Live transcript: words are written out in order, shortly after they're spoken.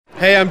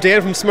Hey, I'm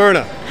Dan from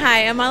Smyrna.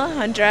 Hi, I'm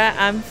Alejandra.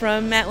 I'm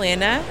from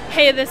Atlanta.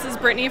 Hey, this is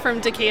Brittany from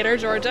Decatur,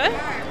 Georgia.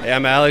 Hey,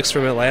 I'm Alex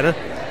from Atlanta.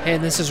 Hey,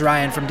 this is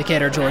Ryan from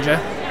Decatur, Georgia.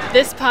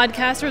 This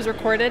podcast was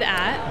recorded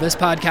at... This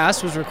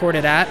podcast was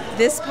recorded at...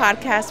 This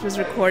podcast was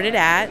recorded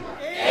at...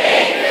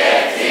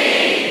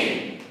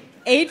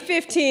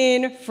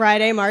 8:15,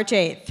 Friday, March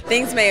 8th.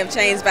 Things may have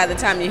changed by the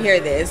time you hear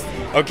this.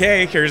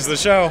 Okay, here's the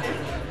show.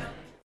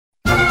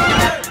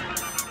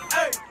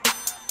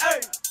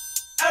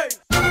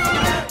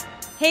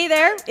 Hey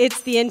there,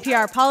 it's the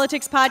NPR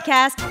Politics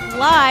Podcast,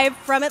 live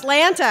from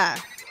Atlanta.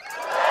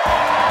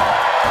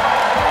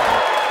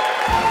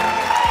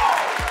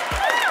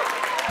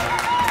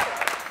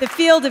 The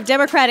field of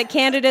Democratic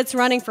candidates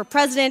running for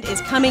president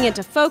is coming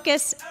into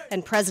focus,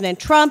 and President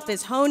Trump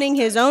is honing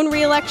his own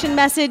re-election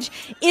message.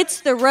 It's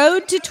the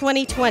road to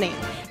 2020,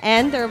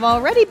 and there have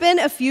already been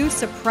a few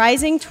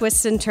surprising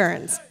twists and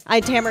turns.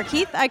 I'm Tamara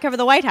Keith. I cover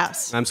the White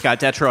House. I'm Scott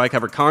Detrow. I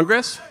cover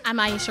Congress. I'm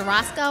Aisha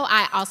Roscoe.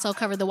 I also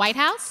cover the White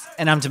House.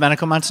 And I'm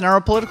Domenico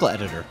Montanaro, political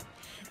editor.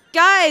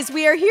 Guys,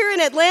 we are here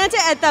in Atlanta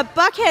at the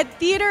Buckhead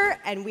Theater,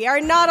 and we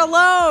are not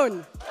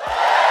alone.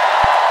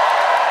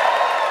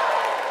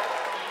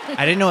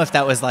 I didn't know if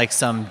that was like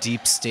some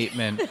deep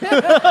statement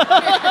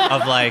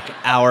of like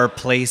our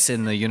place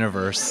in the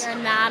universe. You're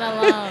not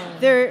alone.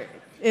 There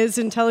is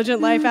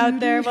intelligent life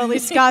out there. Well, at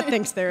least Scott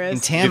thinks there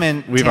is.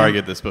 And We've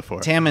argued this before.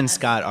 Tam and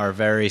Scott are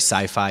very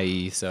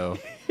sci-fi-y, so...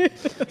 All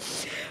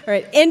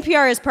right,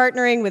 NPR is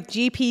partnering with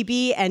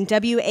GPB and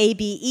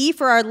WABE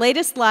for our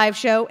latest live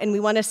show, and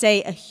we want to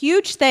say a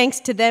huge thanks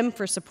to them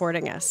for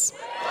supporting us.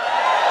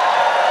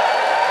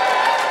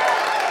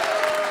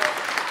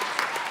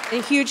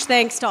 A huge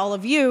thanks to all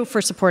of you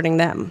for supporting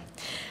them.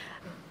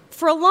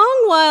 For a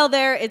long while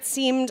there, it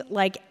seemed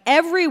like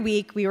every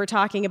week we were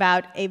talking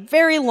about a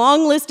very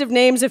long list of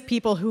names of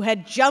people who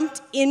had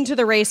jumped into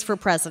the race for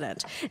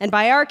president. And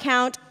by our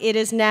count, it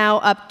is now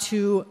up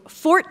to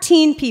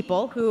 14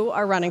 people who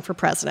are running for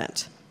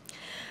president.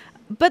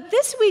 But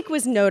this week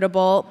was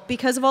notable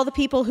because of all the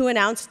people who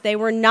announced they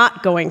were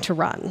not going to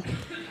run.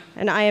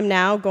 And I am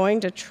now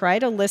going to try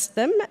to list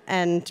them,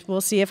 and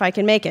we'll see if I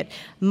can make it.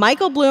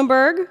 Michael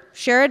Bloomberg,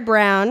 Sherrod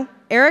Brown,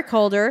 Eric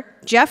Holder,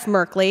 Jeff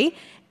Merkley,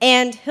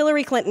 and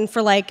Hillary Clinton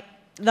for like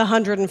the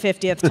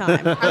 150th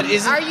time.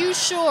 Are you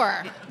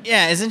sure?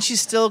 Yeah, isn't she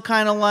still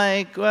kind of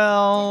like,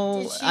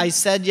 well, I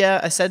said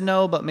yeah, I said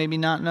no, but maybe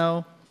not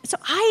no? So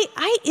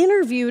I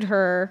interviewed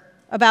her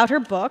about her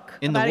book.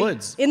 In the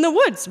woods. In the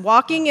woods,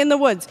 walking in the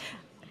woods.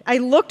 I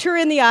looked her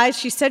in the eyes.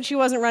 She said she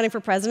wasn't running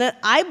for president.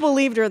 I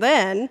believed her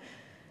then.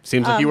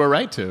 Seems like you were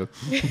right to.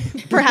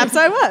 Perhaps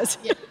I was.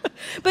 Yeah.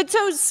 But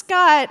so,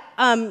 Scott,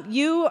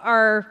 you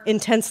are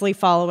intensely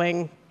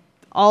following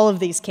all of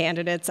these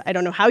candidates. I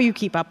don't know how you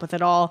keep up with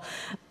it all.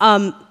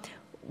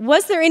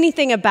 Was there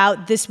anything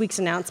about this week's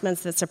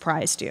announcements that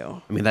surprised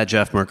you? I mean, that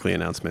Jeff Merkley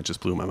announcement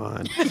just blew my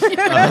mind.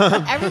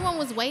 Everyone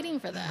was waiting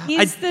for that.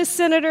 He's the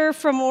senator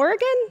from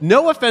Oregon?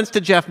 No offense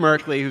to Jeff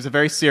Merkley, who's a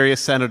very serious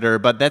senator,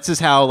 but this is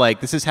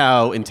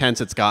how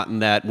intense it's gotten,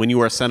 that when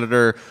you are a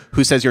senator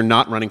who says you're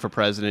not running for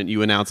president,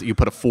 you announce that you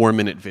put a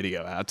 4-minute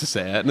video out to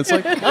say it. And it's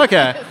like,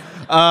 okay.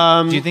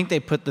 Do you think they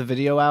put the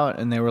video out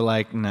and they were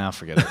like, no,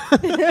 forget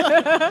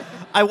it?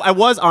 I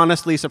was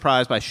honestly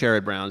surprised by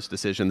Sherrod Brown's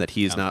decision that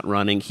he's not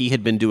running. He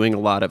had been doing a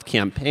lot of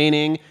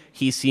campaigning.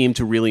 He seemed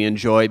to really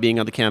enjoy being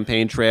on the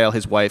campaign trail.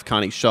 His wife,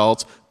 Connie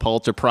Schultz,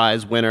 Pulitzer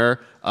Prize winner,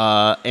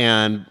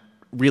 and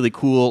really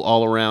cool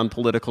all-around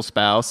political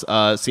spouse,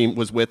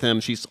 was with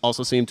him. She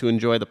also seemed to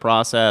enjoy the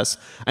process.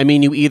 I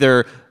mean, you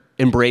either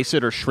embrace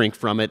it or shrink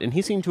from it. And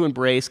he seemed to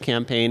embrace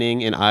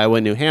campaigning in Iowa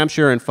and New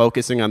Hampshire and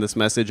focusing on this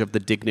message of the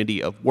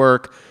dignity of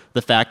work.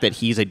 The fact that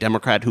he's a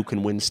Democrat who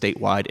can win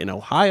statewide in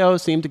Ohio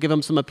seemed to give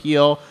him some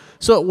appeal.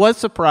 So it was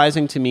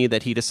surprising to me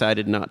that he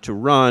decided not to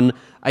run.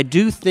 I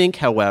do think,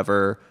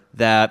 however,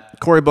 that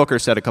Cory Booker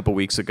said a couple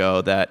weeks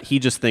ago that he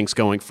just thinks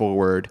going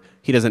forward,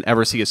 he doesn't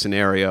ever see a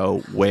scenario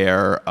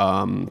where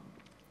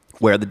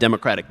the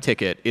Democratic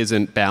ticket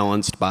isn't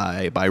balanced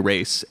by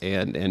race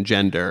and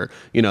gender.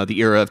 You know, the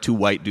era of two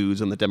white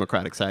dudes on the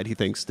Democratic side he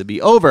thinks to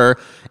be over.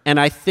 And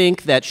I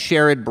think that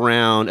Sherrod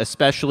Brown,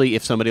 especially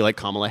if somebody like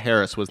Kamala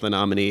Harris was the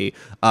nominee,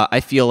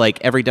 I feel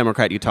like every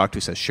Democrat you talk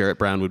to says Sherrod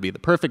Brown would be the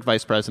perfect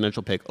vice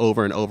presidential pick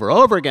over and over and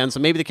over again. So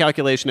maybe the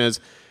calculation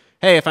is,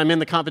 hey, if I'm in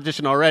the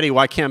competition already,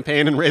 why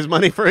campaign and raise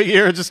money for a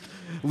year and just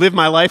live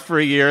my life for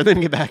a year and then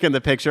get back in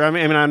the picture? I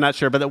mean, I'm not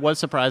sure, but it was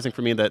surprising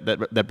for me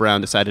that Brown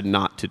decided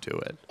not to do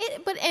it.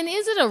 And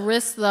is it a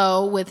risk,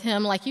 though, with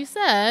him, like you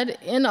said,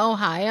 in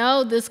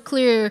Ohio, this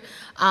clear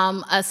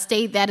a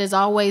state that is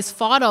always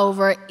fought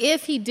over?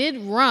 If he did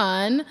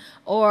run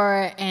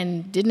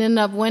and didn't end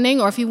up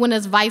winning, or if he went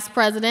as vice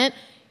president,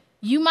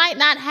 you might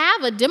not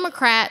have a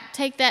Democrat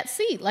take that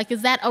seat. Like,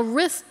 is that a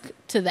risk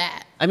to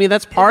that? I mean,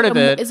 that's part of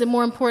it. Is it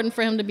more important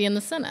for him to be in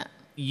the Senate?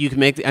 you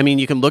can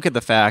you can look at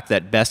the fact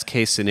that best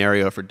case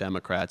scenario for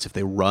Democrats, if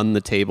they run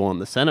the table in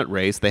the Senate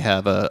race, they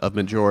have a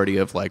majority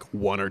of like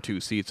 1 or 2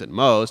 seats at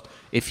most.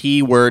 If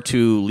he were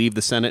to leave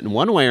the Senate in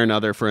one way or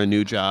another for a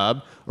new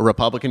job, a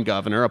Republican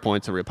governor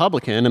appoints a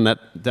Republican, and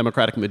that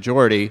Democratic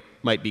majority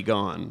might be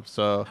gone.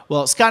 So,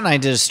 well, Scott and I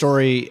did a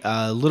story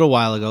a little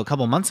while ago, a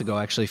couple months ago,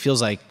 actually.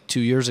 Feels like 2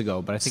 years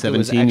ago, but I think it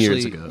was 17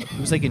 actually years ago. It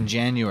was like in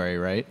January,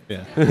 right?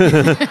 Yeah.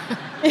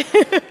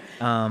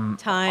 Time.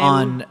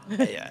 On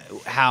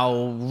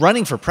how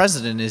running for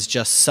president is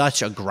just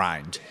such a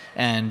grind,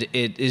 and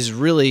it is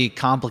really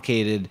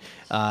complicated,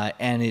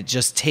 and it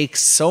just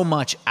takes so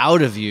much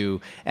out of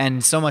you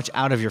and so much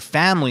out of your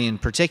family in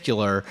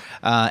particular,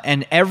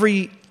 and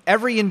every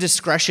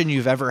indiscretion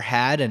you've ever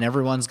had, and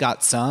everyone's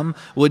got some,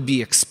 would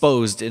be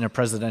exposed in a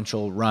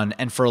presidential run.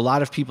 And for a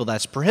lot of people,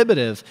 that's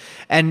prohibitive.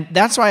 And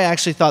that's why I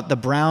actually thought the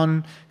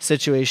Brown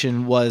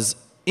situation was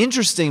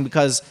interesting,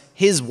 because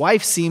his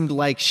wife seemed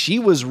like she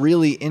was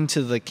really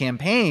into the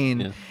campaign.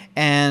 Yeah.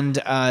 And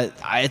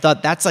I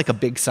thought that's like a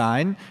big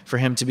sign for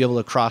him to be able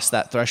to cross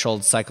that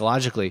threshold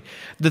psychologically.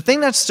 The thing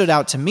that stood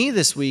out to me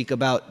this week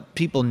about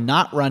people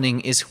not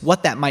running is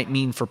what that might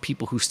mean for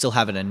people who still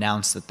haven't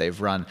announced that they've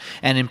run.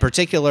 And in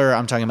particular,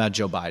 I'm talking about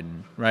Joe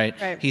Biden, right?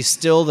 He's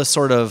still the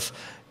sort of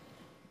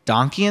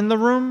donkey in the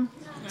room.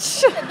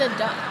 I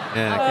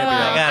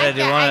gotta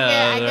do one of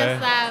those. I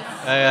guess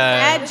that's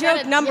Bad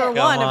joke number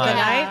one of the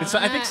night.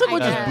 I think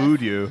someone just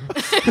booed you.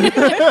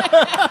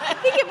 I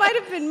think it might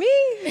have been me.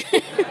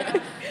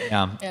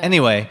 Yeah.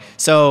 Anyway,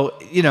 so,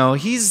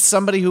 he's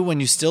somebody who,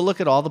 when you still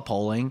look at all the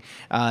polling,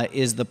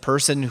 is the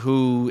person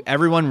who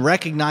everyone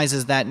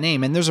recognizes that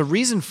name. And there's a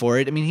reason for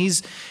it. I mean,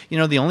 he's,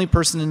 the only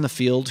person in the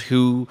field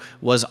who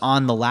was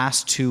on the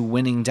last 2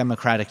 winning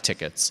Democratic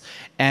tickets.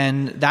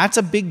 And that's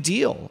a big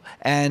deal.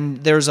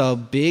 And there's a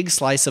big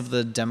slice of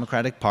the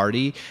Democratic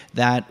Party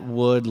that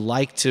would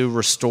like to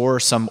restore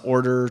some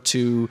order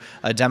to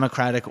a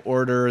democratic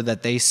order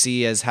that they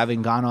see as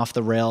having gone off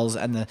the rails.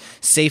 And the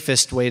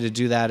safest way to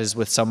do that is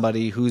with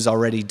somebody who's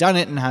already done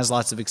it and has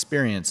lots of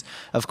experience.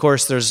 Of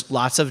course, there's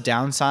lots of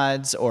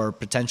downsides or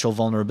potential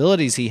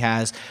vulnerabilities he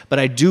has, but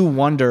I do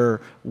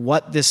wonder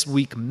what this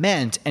week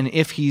meant and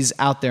if he's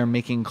out there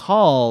making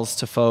calls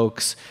to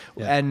folks.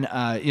 Yeah. And,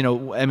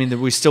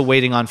 we're still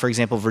waiting on, for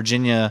example,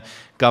 Virginia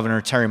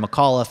Governor Terry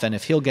McAuliffe, and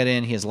if he'll get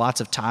in, he has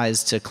lots of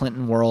ties to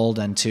Clinton world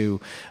and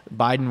to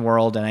Biden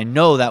world, and I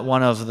know that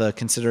one of the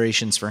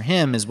considerations for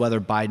him is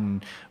whether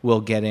Biden will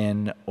get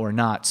in or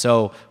not.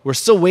 So we're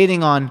still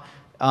waiting on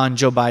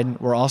Joe Biden.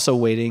 We're also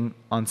waiting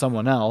on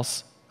someone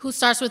else. Who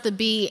starts with a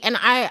B. And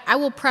I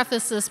will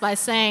preface this by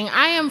saying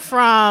I'm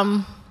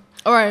from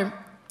Durham,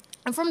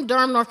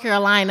 North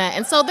Carolina.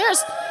 And so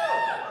there's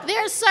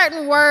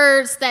certain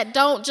words that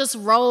don't just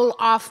roll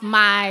off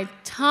my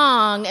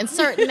tongue, and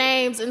certain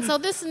names. And so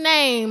this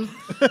name,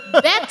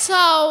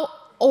 Beto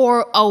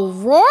or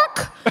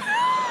O'Rourke,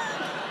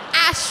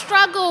 I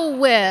struggle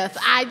with.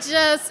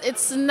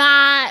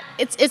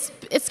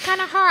 It's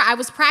kind of hard. I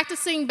was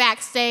practicing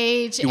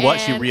backstage. She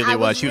really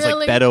was. She was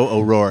like Beto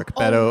O'Rourke.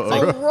 Beto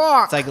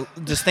O'Rourke. It's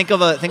like, just think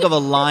of a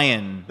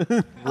lion.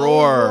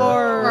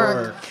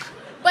 Roar.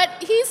 But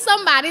he's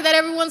somebody that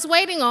everyone's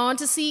waiting on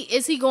to see,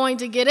 is he going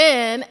to get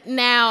in?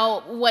 Now,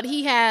 what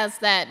he has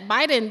that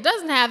Biden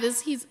doesn't have is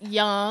he's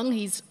young,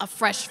 he's a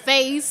fresh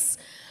face.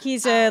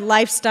 He's a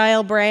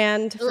lifestyle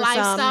brand for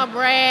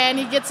some.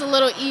 He gets a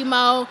little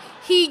emo.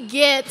 He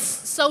gets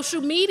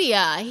social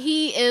media.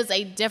 He gives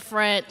a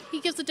different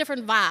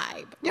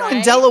vibe. Right?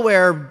 In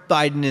Delaware,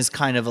 Biden is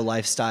kind of a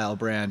lifestyle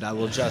brand, I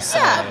will just say.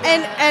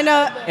 And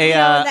the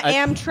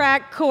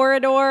Amtrak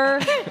corridor.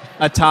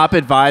 A top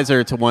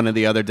advisor to one of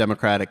the other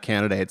Democratic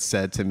candidates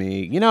said to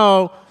me,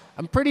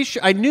 I'm pretty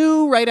sure, I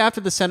knew right after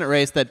the Senate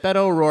race that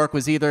Beto O'Rourke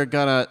was either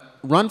going to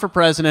run for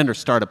president or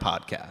start a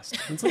podcast.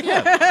 It's like,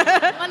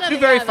 yeah. Two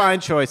very fine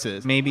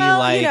choices. Maybe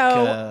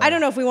I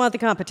don't know if we want the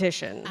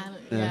competition.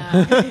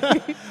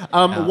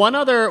 One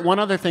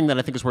other thing that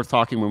I think is worth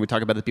talking when we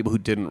talk about the people who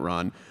didn't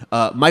run,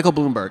 Michael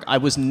Bloomberg. I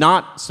was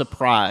not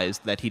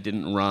surprised that he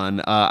didn't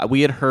run.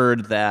 We had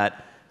heard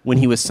that when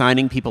he was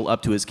signing people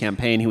up to his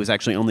campaign, he was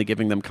actually only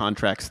giving them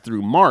contracts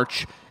through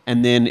March,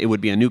 and then it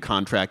would be a new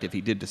contract if he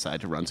did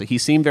decide to run. So he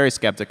seemed very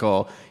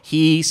skeptical.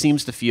 He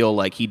seems to feel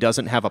like he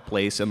doesn't have a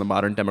place in the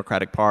modern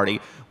Democratic Party,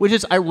 which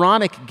is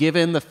ironic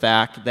given the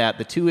fact that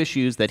the 2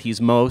 issues that he's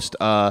most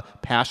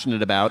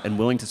passionate about and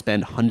willing to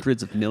spend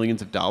hundreds of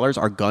millions of dollars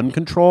are gun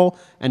control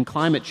and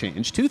climate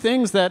change. 2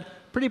 things that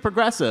pretty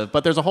progressive,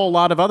 but there's a whole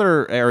lot of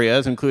other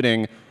areas,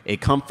 including a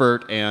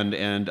comfort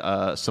and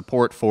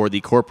support for the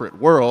corporate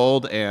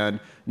world and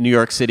New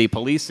York City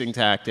policing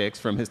tactics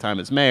from his time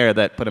as mayor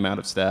that put him out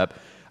of step.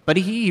 But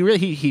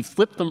he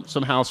flipped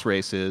some House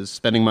races,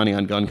 spending money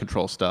on gun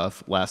control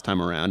stuff last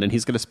time around, and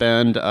he's going to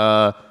spend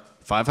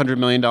 $500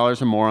 million or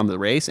more on the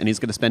race, and he's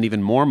going to spend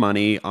even more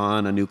money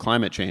on a new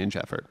climate change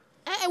effort.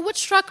 And what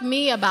struck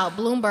me about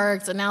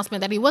Bloomberg's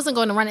announcement that he wasn't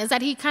going to run is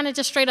that he kind of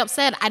just straight up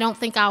said, I don't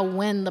think I'll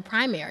win the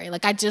primary.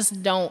 Like, I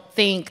just don't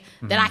think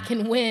that I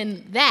can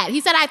win that.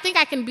 He said, I think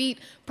I can beat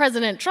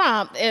President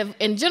Trump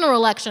in general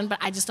election, but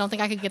I just don't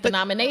think I could get the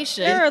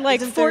nomination. There are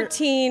like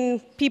 14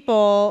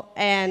 people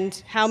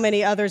and how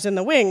many others in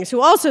the wings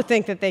who also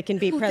think that they can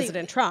beat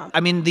President Trump. I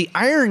mean, the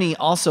irony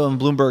also in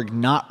Bloomberg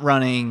not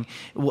running,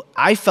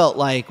 I felt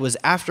like, was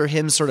after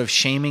him sort of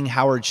shaming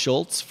Howard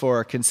Schultz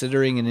for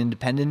considering an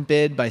independent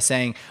bid by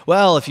saying,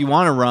 well, if you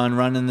want to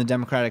run in the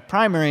Democratic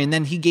primary. And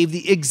then he gave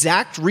the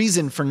exact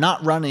reason for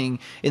not running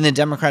in the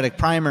Democratic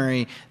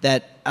primary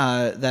that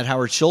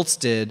Howard Schultz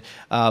did.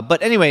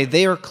 But anyway,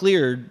 they are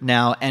cleared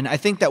now. And I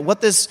think that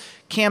what this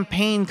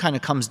campaign kind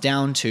of comes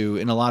down to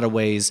in a lot of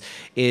ways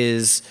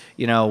is,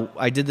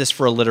 I did this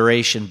for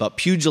alliteration, but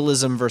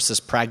pugilism versus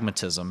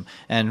pragmatism.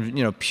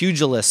 And,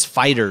 pugilist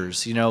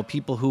fighters,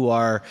 people who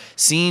are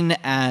seen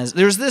as,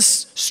 there's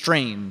this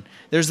strain,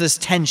 there's this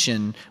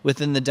tension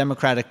within the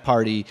Democratic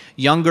Party,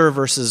 younger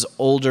versus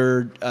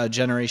older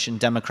generation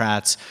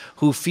Democrats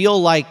who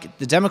feel like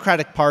the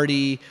Democratic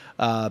Party,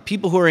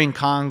 people who are in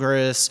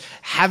Congress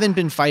haven't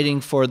been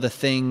fighting for the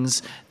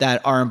things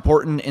that are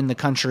important in the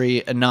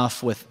country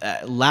enough with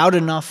loud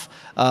enough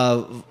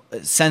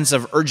sense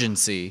of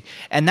urgency.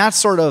 And that's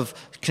sort of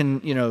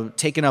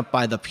taken up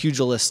by the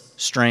pugilist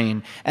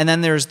strain. And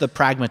then there's the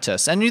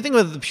pragmatists. And you think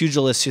of the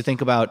pugilists, you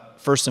think about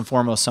first and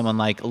foremost someone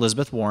like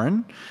Elizabeth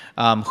Warren,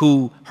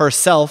 who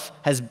herself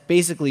has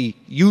basically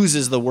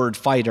uses the word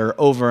fighter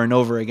over and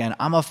over again.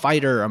 I'm a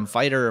fighter, I'm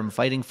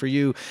fighting for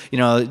you.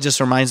 It just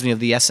reminds me of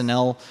the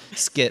SNL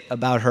skit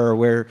about her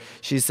where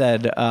she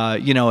said,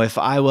 if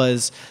I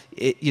was,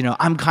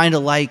 I'm kind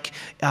of like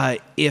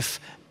if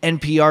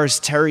NPR's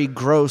Terry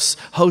Gross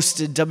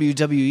hosted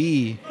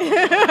WWE.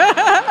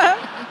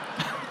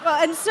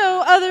 Well, and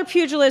so other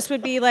pugilists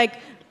would be like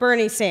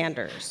Bernie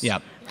Sanders.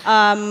 Yep.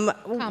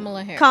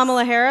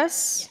 Kamala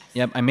Harris.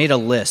 Yep, I made a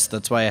list.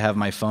 That's why I have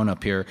my phone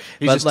up here.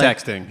 He's just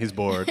texting. He's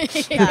bored.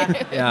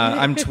 Yeah,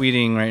 I'm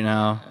tweeting right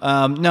now.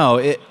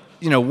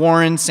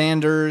 Warren,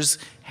 Sanders,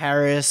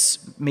 Harris,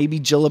 maybe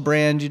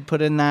Gillibrand you'd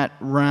put in that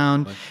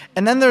round.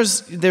 And then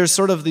there's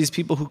sort of these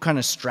people who kind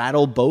of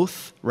straddle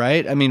both,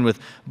 right? I mean, with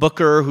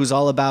Booker, who's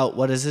all about,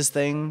 what is his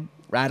thing?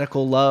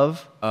 Radical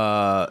love? He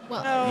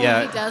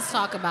does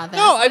talk about that.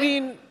 No, I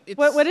mean...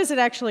 What is it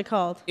actually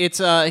called? It's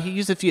he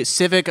used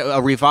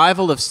a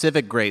revival of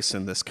civic grace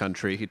in this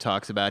country. He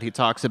talks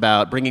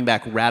about bringing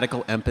back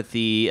radical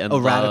empathy and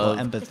love. Radical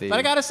empathy. But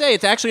I gotta say,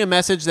 it's actually a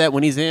message that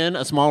when he's in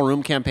a small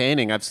room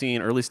campaigning, I've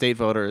seen early state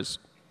voters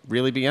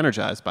really be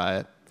energized by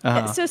it.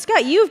 So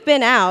Scott, you've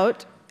been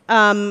out.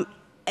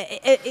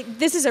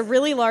 This is a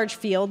really large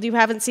field. You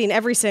haven't seen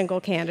every single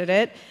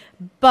candidate,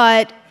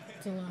 but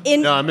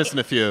no, I'm missing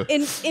a few.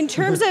 In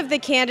terms of the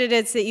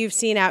candidates that you've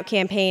seen out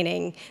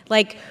campaigning,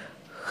 like.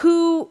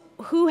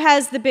 Who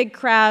has the big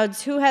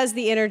crowds? Who has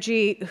the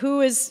energy? Who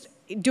is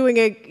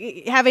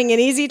having an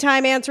easy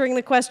time answering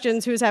the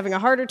questions? Who's having a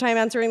harder time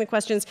answering the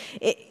questions?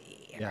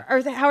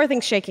 How are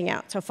things shaking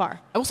out so far?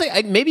 I will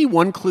say maybe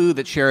one clue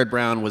that Sherrod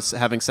Brown was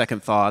having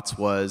second thoughts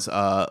was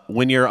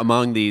when you're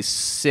among these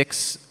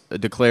 6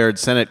 declared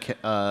Senate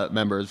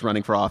members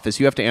running for office,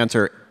 you have to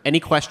answer any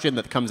question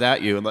that comes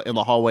at you in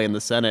the hallway in the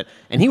Senate.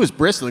 And he was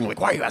bristling, like,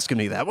 why are you asking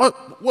me that? What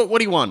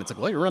do you want? It's like,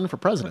 well, you're running for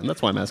president.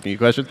 That's why I'm asking you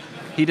questions.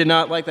 He did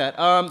not like that.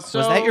 Was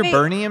that your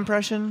Bernie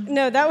impression?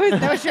 No, that was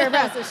Sherrod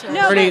Brown.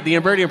 No, the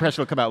Bernie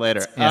impression will come out later.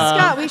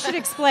 Scott, we should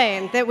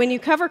explain that when you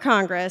cover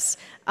Congress,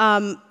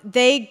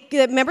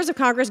 the members of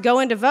Congress go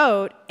in to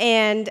vote,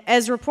 and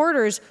as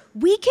reporters,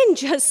 we can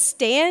just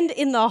stand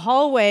in the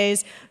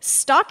hallways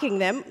stalking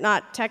them,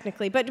 not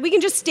technically, but we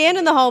can just stand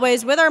in the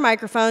hallways with our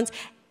microphones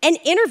and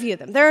interview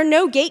them. There are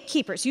no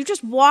gatekeepers. You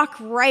just walk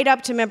right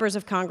up to members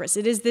of Congress.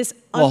 It is this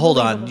Well, hold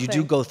unbelievable on. You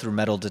thing. do go through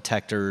metal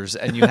detectors,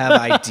 and you have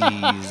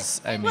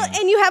IDs. I mean, Well,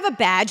 and you have a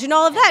badge and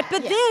all of that.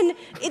 But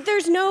then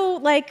there's no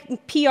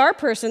PR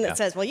person that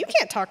says, well, you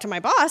can't talk to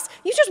my boss.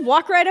 You just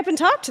walk right up and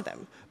talk to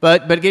them.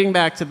 But getting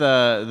back to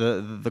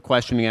the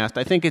question you asked,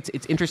 I think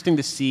it's interesting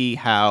to see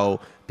how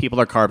people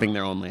are carving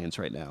their own lanes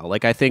right now.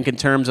 Like, I think in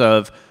terms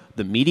of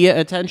the media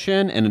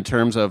attention and in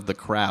terms of the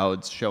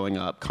crowds showing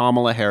up,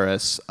 Kamala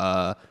Harris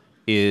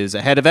is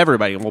ahead of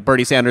everybody. Well,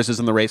 Bernie Sanders is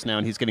in the race now,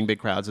 and he's getting big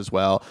crowds as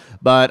well.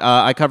 But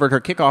I covered her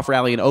kickoff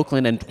rally in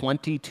Oakland, and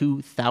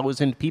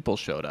 22,000 people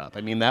showed up.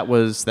 I mean, that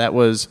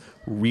was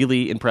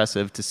really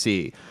impressive to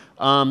see.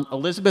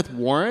 Elizabeth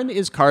Warren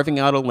is carving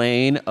out a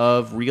lane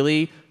of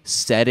really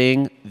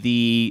setting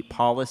the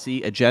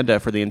policy agenda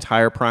for the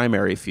entire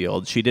primary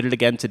field. She did it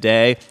again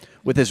today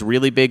with this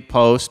really big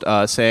post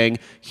saying,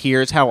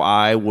 here's how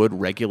I would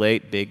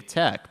regulate big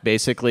tech,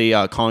 basically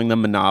calling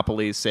them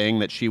monopolies, saying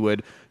that she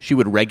would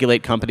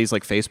regulate companies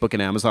like Facebook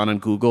and Amazon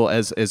and Google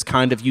as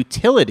kind of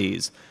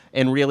utilities,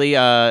 and really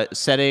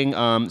setting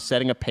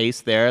a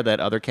pace there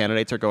that other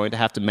candidates are going to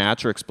have to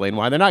match or explain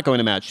why they're not going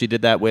to match. She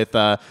did that with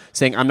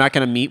saying, I'm not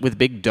going to meet with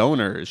big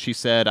donors. She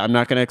said, I'm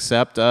not going to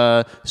accept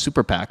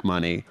super PAC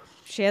money.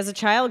 She has a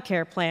child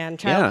care plan,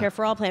 child care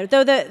for all plan.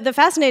 Though the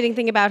fascinating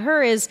thing about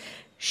her is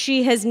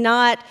she has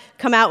not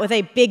come out with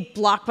a big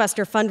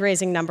blockbuster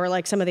fundraising number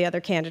like some of the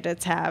other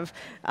candidates have.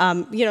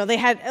 They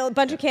had a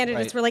bunch of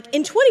candidates were like,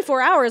 in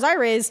 24 hours, I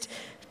raised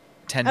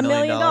 $10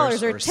 million or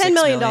 $10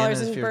 million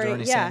in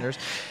Bernie Sanders.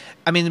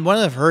 I mean, one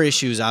of her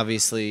issues,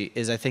 obviously,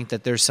 is I think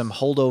that there's some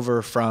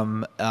holdover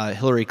from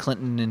Hillary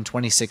Clinton in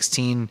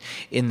 2016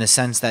 in the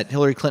sense that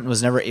Hillary Clinton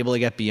was never able to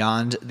get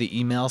beyond the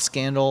email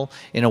scandal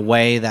in a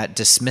way that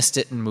dismissed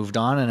it and moved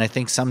on. And I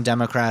think some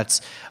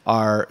Democrats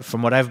are,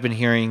 from what I've been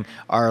hearing,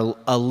 are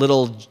a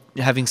little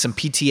having some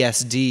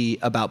PTSD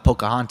about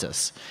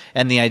Pocahontas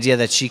and the idea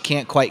that she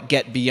can't quite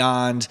get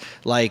beyond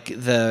like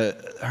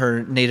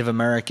her Native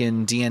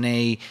American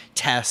DNA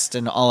test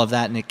and all of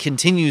that. And it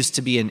continues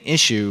to be an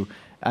issue.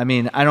 I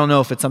mean, I don't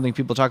know if it's something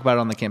people talk about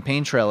on the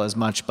campaign trail as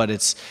much, but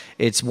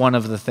it's one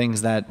of the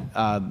things that,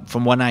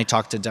 from when I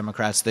talk to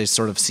Democrats, they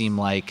sort of seem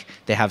like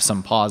they have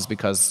some pause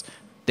because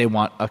they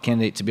want a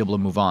candidate to be able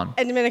to move on.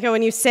 And Domenico,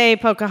 when you say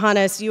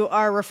Pocahontas, you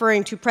are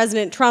referring to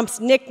President Trump's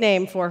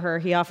nickname for her.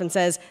 He often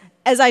says,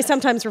 as I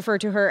sometimes refer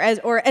to her,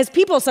 as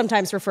people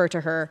sometimes refer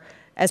to her,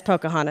 as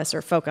Pocahontas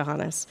or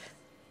Focahontas.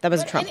 That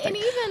was a Trump thing. And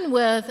even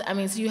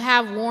with, so you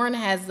have Warren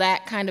has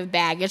that kind of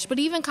baggage, but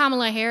even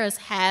Kamala Harris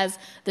has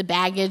the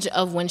baggage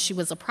of when she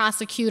was a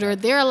prosecutor.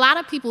 There are a lot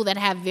of people that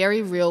have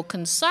very real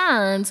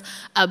concerns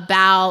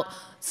about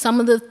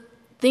some of the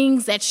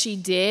things that she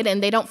did,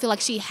 and they don't feel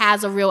like she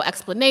has a real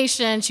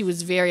explanation. She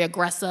was very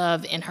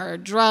aggressive in her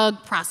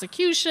drug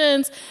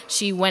prosecutions.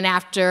 She went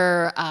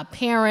after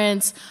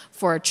parents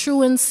for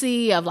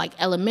truancy of like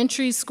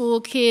elementary school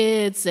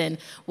kids and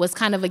was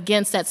kind of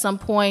against at some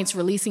points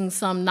releasing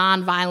some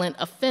nonviolent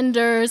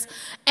offenders.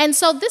 And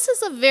so this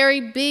is a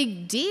very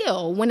big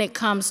deal when it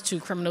comes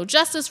to criminal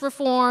justice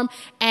reform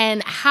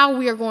and how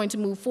we are going to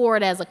move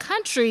forward as a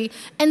country.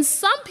 And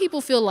some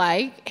people feel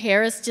like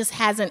Harris just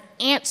hasn't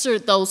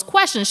answered those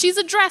questions. She's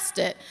addressed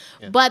it,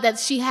 but that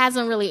she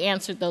hasn't really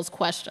answered those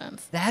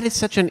questions. That is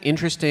such an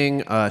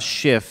interesting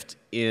shift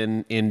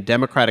in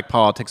Democratic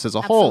politics as a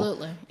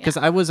Absolutely, whole. Because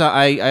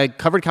I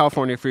covered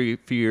California for a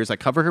few years. I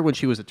covered her when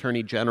she was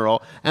Attorney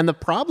General. And the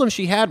problem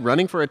she had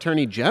running for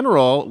Attorney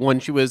General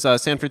when she was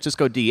San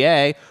Francisco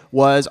DA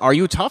was, are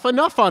you tough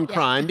enough on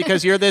crime?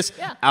 Because you're this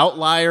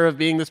outlier of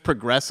being this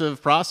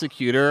progressive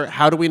prosecutor.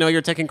 How do we know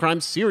you're taking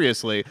crime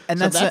seriously? And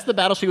so that's the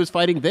battle she was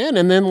fighting then.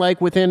 And then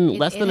like within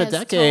less than a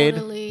decade...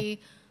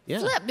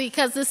 flip,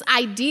 because this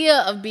idea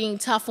of being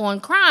tough on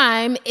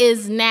crime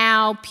is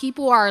now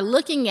people are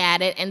looking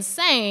at it and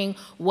saying,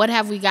 what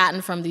have we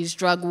gotten from these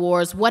drug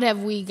wars? What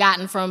have we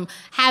gotten from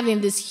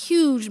having this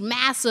huge,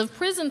 massive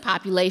prison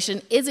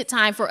population? Is it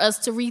time for us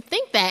to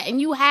rethink that?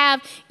 And you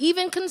have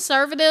even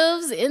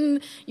conservatives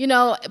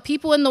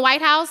people in the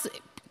White House,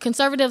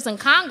 conservatives in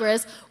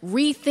Congress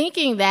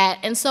rethinking that.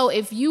 And so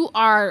if you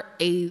are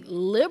a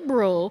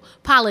liberal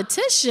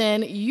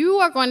politician, you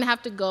are going to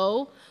have to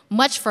go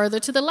much further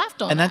to the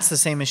left on that. And that's the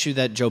same issue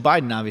that Joe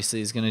Biden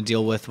obviously is going to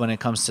deal with when it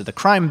comes to the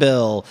crime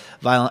bill,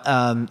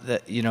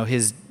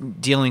 his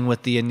dealing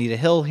with the Anita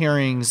Hill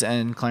hearings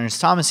and Clarence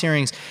Thomas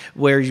hearings,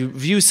 where you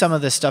view some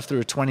of this stuff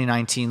through a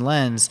 2019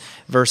 lens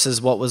versus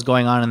what was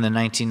going on in the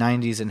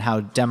 1990s and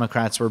how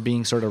Democrats were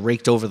being sort of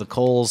raked over the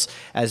coals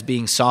as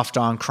being soft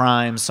on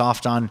crime,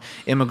 soft on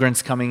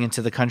immigrants coming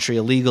into the country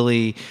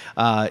illegally.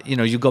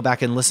 You go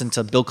back and listen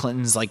to Bill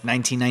Clinton's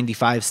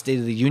 1995 State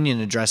of the Union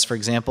address, for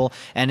example,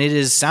 and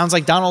it sounds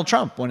like Donald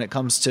Trump when it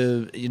comes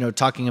to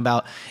talking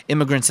about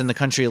immigrants in the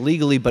country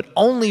illegally, but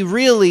only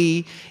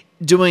really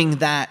doing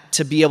that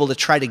to be able to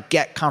try to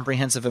get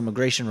comprehensive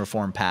immigration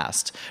reform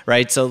passed,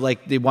 right? So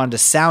they wanted to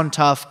sound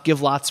tough,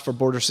 give lots for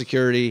border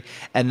security,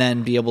 and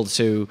then be able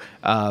to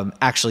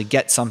actually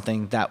get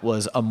something that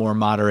was a more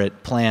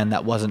moderate plan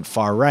that wasn't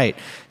far right.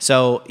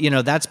 So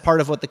that's part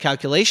of what the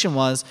calculation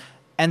was.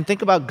 And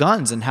think about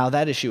guns and how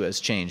that issue has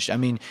changed. I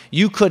mean,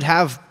 you could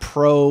have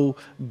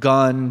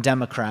pro-gun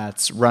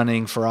Democrats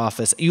running for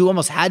office. You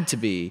almost had to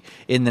be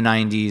in the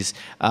 90s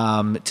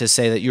to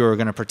say that you were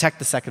going to protect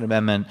the Second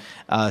Amendment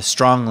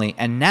strongly.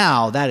 And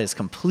now that has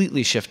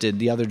completely shifted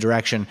the other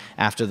direction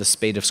after the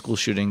spate of school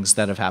shootings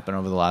that have happened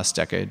over the last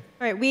decade.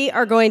 All right, we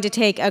are going to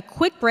take a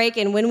quick break,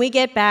 and when we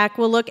get back,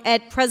 we'll look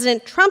at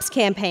President Trump's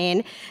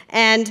campaign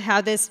and how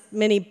this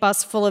mini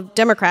bus full of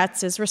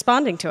Democrats is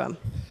responding to him.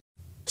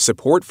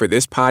 Support for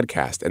this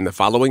podcast and the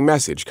following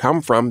message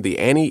come from the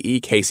Annie E.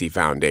 Casey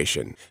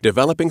Foundation,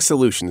 developing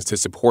solutions to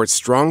support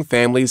strong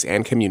families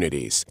and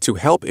communities to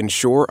help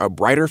ensure a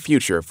brighter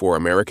future for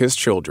America's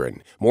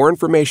children. More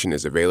information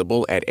is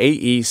available at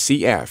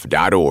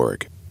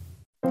aecf.org.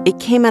 It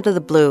came out of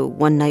the blue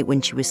one night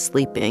when she was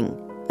sleeping,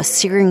 a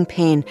searing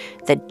pain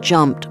that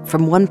jumped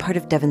from one part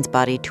of Devon's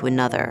body to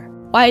another.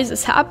 Why is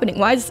this happening?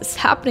 Why is this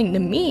happening to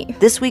me?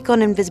 This week on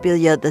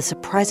Invisibilia, the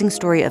surprising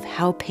story of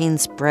how pain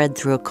spread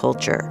through a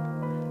culture.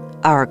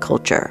 Our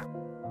culture.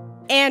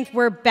 And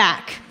we're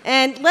back.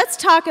 And let's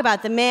talk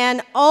about the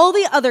man all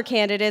the other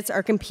candidates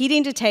are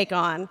competing to take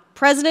on,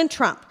 President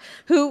Trump,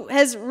 who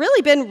has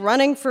really been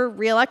running for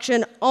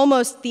re-election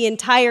almost the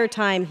entire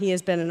time he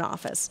has been in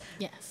office.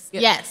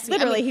 Yes.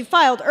 Literally, he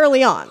filed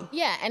early on.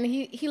 Yeah, and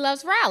he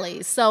loves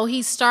rallies. So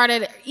he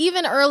started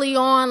even early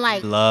on,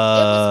 like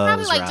Loves it was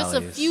probably like just a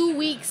rallies. few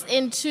weeks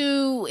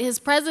into his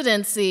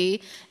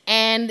presidency,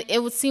 and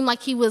it would seem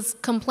like he was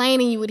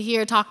complaining. You would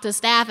hear talk to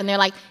staff, and they're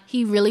like,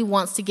 he really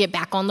wants to get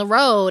back on the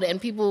road,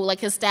 and people like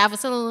his staff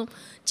was telling him,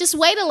 just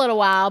wait a little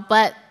while,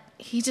 but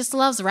he just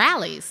loves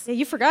rallies. Yeah,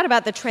 you forgot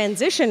about the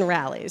transition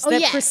rallies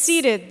that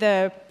preceded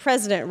the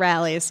president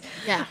rallies.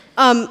 Yeah.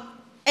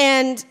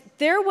 And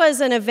there was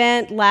an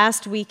event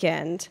last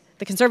weekend,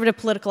 the Conservative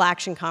Political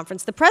Action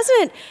Conference. The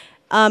president,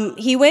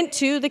 he went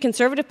to the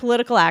Conservative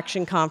Political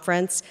Action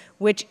Conference,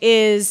 which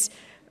is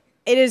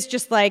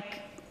just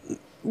like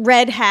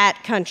red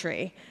hat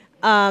country.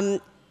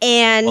 Well,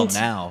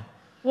 now.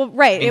 Well,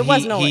 right. I mean, it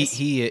wasn't always.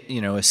 He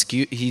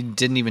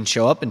didn't even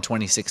show up in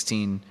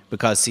 2016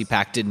 because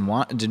CPAC didn't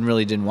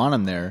want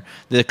him there.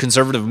 The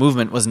conservative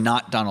movement was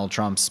not Donald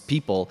Trump's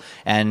people,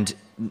 and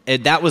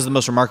that was the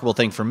most remarkable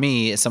thing for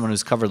me as someone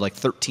who's covered like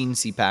 13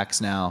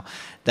 CPACs now.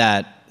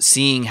 That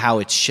seeing how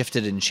it's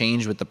shifted and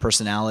changed with the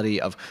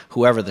personality of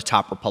whoever the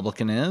top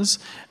Republican is,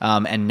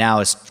 and now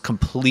it's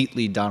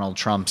completely Donald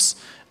Trump's.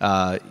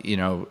 People,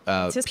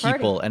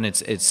 party. and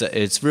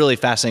it's really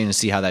fascinating to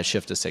see how that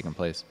shift has taken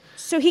place.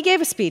 So he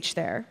gave a speech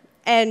there.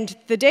 And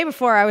the day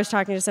before, I was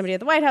talking to somebody at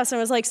the White House, and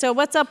I was like, so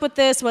what's up with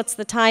this? What's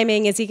the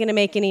timing? Is he going to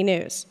make any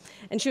news?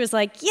 And she was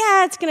like,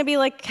 yeah, it's going to be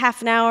like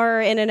half an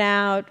hour in and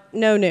out,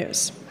 no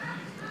news.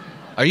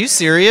 Are you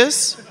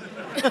serious?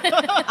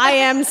 I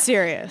am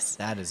serious.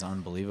 That is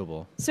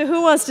unbelievable. So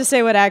who wants to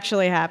say what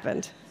actually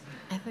happened?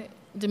 I think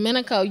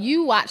Domenico,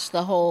 you watched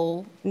the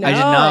whole. I did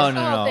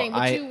no. Thing,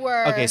 but you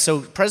were Okay,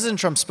 so President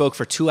Trump spoke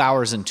for 2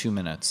 hours and 2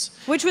 minutes.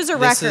 Which was a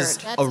This record. is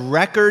a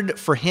record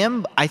for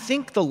him. I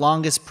think the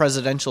longest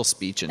presidential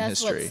speech in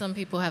That's history. what some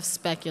people have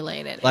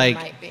speculated Like- it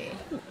might be.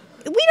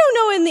 We don't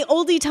know in the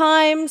oldie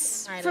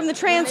times from the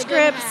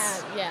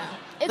transcripts.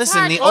 It's Listen,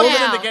 hard the to older Older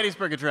tell. than the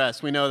Gettysburg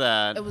Address, we know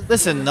that.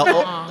 Listen, the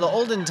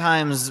olden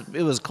times,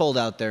 it was cold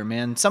out there,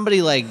 man.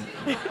 Somebody like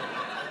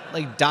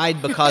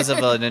died because of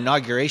an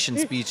inauguration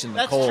speech in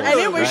the cold. And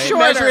it was right?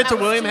 shorter. Measure it to That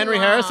was William too Henry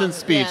long. Harrison's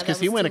speech Yeah, that because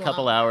he was went a too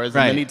couple long. hours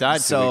Right. and then he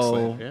died 2 weeks So,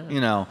 later.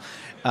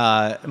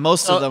 Yeah.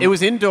 Most of them. It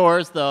was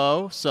indoors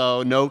though,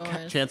 so no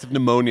chance of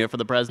pneumonia for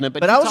the president.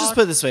 But I'll just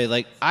put it this way: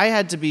 like I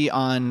had to be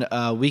on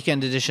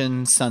Weekend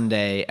Edition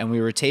Sunday, and we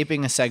were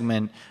taping a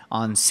segment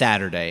on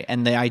Saturday.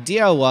 And the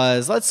idea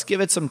was, let's give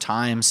it some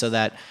time so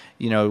that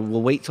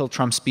we'll wait till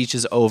Trump's speech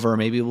is over.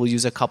 Maybe we'll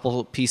use a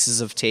couple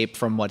pieces of tape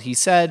from what he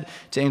said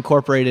to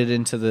incorporate it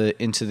into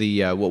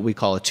the what we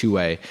call a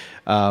two-way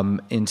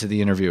into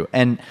the interview.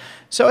 And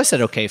so I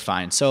said, okay,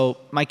 fine. So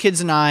my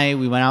kids and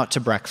we went out to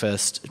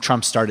breakfast.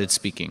 Trump started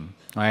speaking.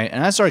 Right,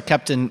 and I sort of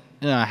kept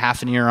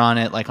half an ear on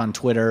it, like on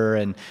Twitter,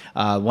 and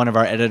one of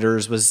our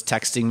editors was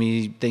texting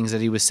me things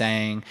that he was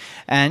saying,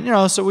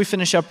 and so we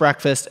finished up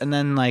breakfast, and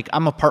then like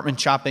I'm apartment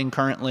shopping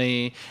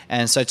currently,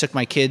 and so I took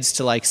my kids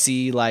to like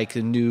see like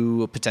the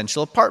new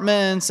potential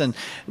apartments, and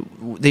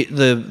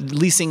the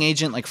leasing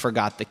agent like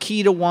forgot the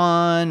key to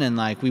one, and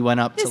like we went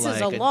up This to like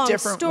is a long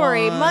different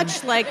story, one,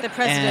 much like the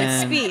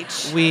president's and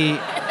speech.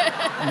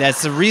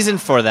 That's the reason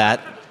for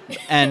that,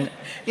 and.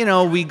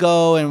 We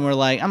go and we're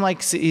like, I'm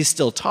like, he's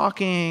still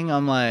talking.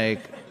 I'm like,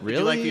 really? Did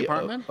you like the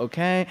apartment?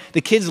 Okay. The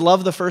kids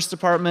love the first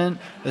apartment.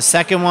 The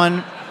second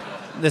one,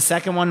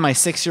 my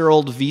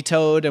 6-year-old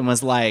vetoed and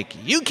was like,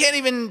 you can't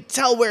even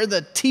tell where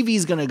the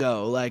TV's gonna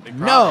go. Like,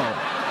 no.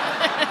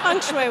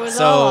 Feng shui was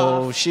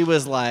all So off. she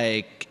was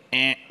like,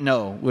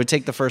 no, we'll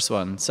take the first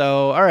one.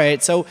 So, all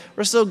right. So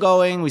we're still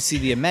going. We see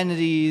the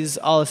amenities,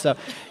 all this stuff.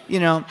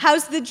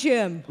 How's the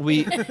gym?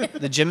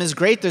 The gym is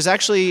great. There's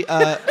actually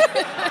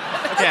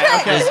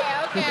Okay.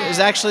 there's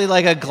actually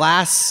like a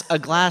glass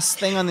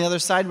thing on the other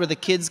side where the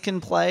kids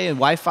can play and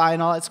Wi-Fi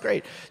and all that's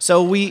great.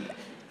 So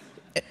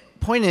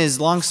point is,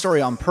 long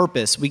story on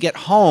purpose, we get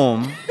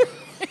home,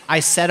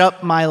 I set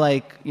up my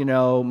my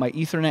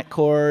Ethernet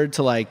cord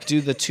to like do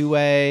the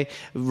two-way,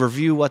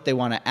 review what they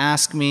want to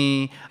ask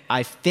me.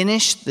 I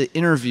finish the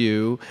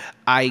interview,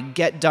 I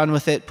get done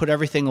with it, put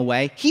everything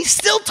away. He's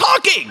still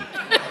talking.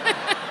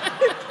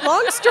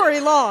 Long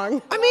story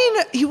long. I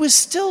mean, he was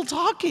still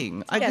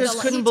talking. I just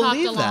couldn't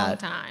believe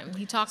that.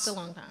 He talked a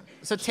long time.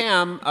 So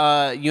Tam,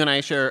 you and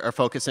Aisha are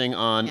focusing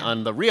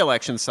on the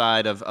re-election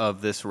side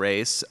of this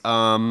race.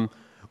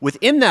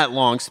 Within that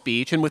long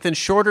speech and within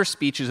shorter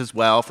speeches as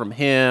well from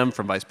him,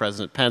 from Vice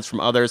President Pence, from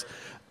others,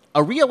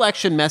 a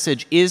re-election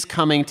message is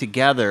coming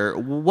together.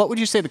 What would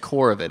you say the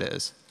core of it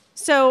is?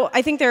 So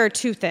I think there are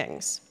two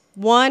things.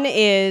 One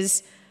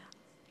is,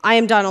 I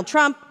am Donald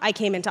Trump. I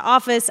came into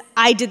office.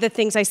 I did the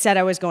things I said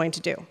I was going to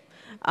do.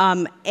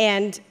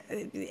 And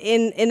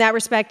in that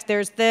respect,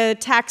 there's the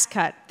tax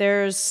cut.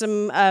 There's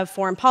some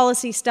foreign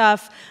policy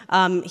stuff.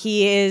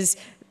 He is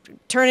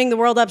turning the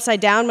world upside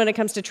down when it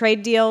comes to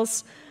trade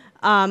deals.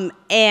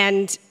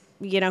 And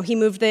he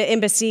moved the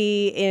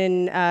embassy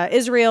in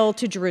Israel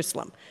to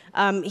Jerusalem.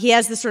 He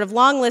has this sort of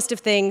long list of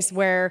things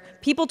where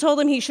people told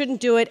him he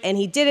shouldn't do it, and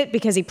he did it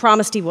because he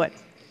promised he would.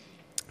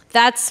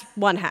 That's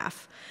one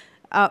half.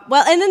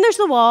 And then there's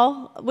the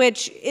wall,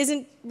 which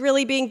isn't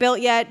really being built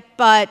yet,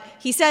 but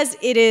he says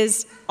it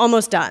is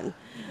almost done.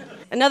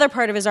 Another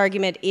part of his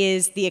argument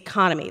is the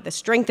economy, the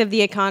strength of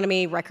the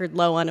economy, record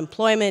low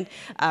unemployment,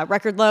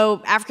 record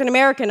low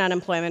African-American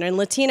unemployment and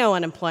Latino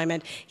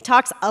unemployment. He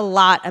talks a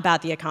lot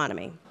about the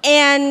economy.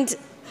 And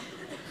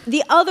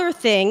the other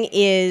thing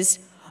is,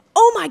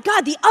 oh my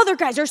God, the other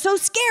guys are so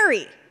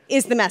scary,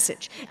 is the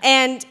message.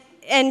 And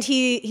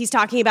he's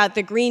talking about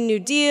the Green New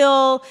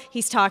Deal.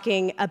 He's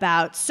talking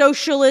about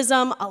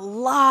socialism, a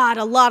lot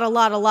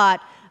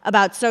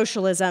about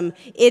socialism.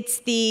 It's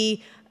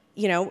the,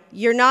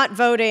 you're not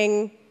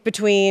voting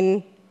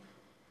between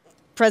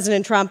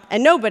President Trump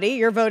and nobody.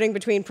 You're voting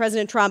between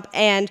President Trump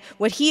and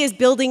what he is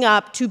building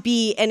up to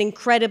be an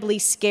incredibly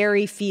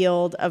scary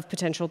field of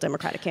potential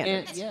Democratic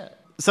candidates.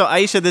 So,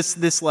 Aisha,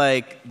 this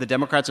like the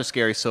Democrats are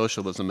scary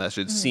socialism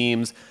message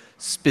seems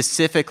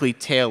specifically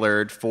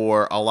tailored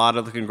for a lot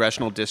of the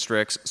congressional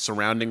districts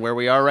surrounding where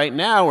we are right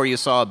now, where you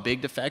saw a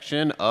big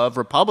defection of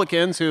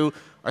Republicans who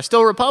are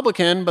still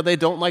Republican, but they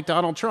don't like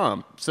Donald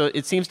Trump. So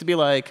it seems to be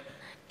like,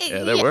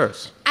 they're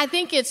worse. I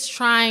think it's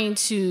trying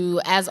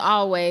to, as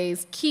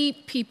always,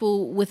 keep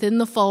people within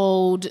the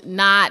fold,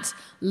 not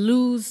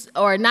lose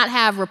or not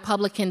have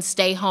Republicans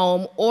stay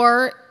home,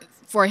 or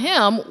for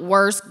him,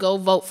 worse, go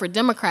vote for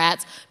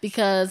Democrats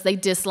because they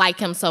dislike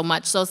him so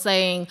much. So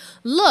saying,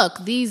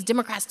 look, these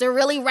Democrats, they're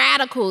really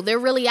radical. They're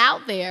really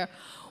out there.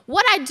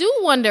 What I do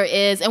wonder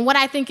is, and what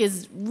I think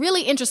is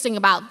really interesting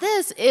about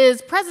this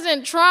is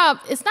President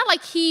Trump, it's not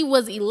like he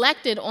was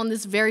elected on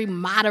this very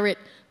moderate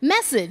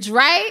message,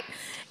 right?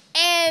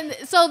 And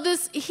so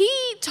he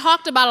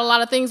talked about a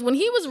lot of things when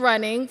he was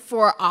running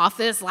for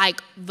office,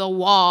 like the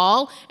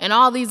wall and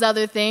all these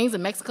other things,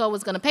 and Mexico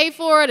was going to pay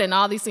for it, and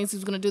all these things he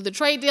was going to do the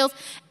trade deals,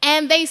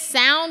 and they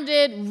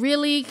sounded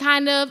really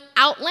kind of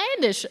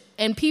outlandish.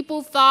 And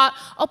people thought,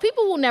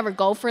 people will never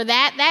go for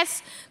that.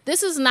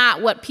 This is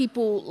not what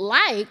people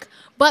like.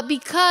 But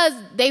because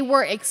they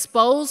were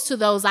exposed to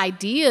those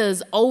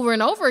ideas over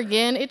and over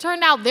again, it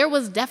turned out there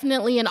was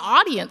definitely an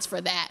audience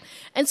for that.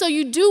 And so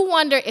you do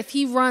wonder if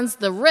he runs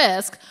the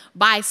risk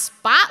by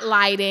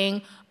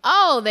spotlighting,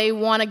 they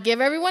want to give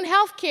everyone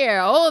health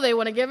care. They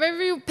want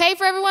to pay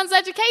for everyone's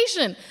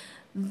education.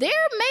 There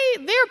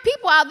are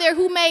people out there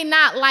who may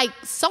not like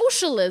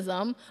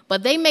socialism,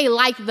 but they may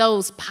like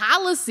those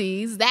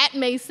policies. That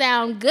may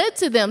sound good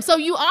to them. So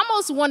you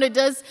almost wonder,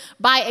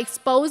 by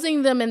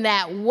exposing them in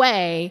that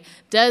way,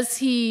 does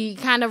he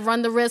kind of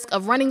run the risk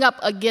of running up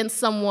against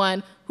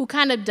someone who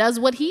kind of does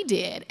what he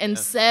did and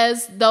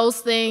says those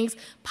things,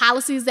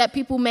 policies that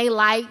people may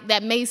like,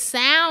 that may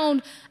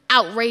sound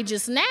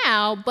outrageous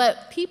now,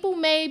 but people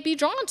may be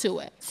drawn to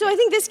it. So I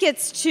think this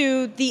gets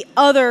to the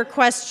other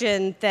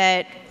question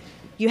that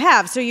you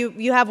have. So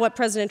you have what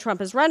President Trump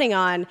is running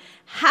on.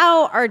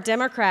 How are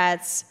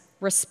Democrats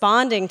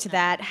responding to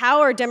that?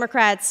 How are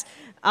Democrats,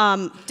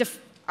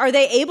 are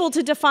they able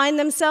to define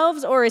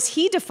themselves, or is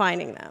he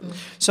defining them?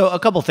 So a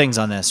couple things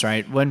on this,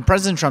 right? When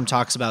President Trump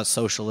talks about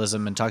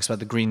socialism and talks about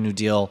the Green New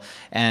Deal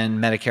and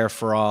Medicare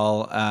for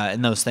all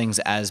and those things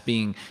as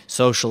being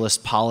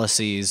socialist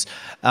policies,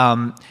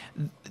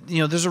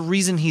 there's a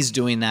reason he's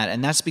doing that,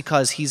 and that's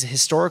because he's a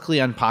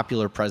historically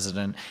unpopular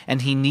president,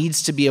 and he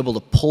needs to be able to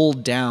pull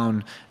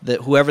down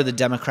whoever the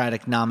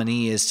Democratic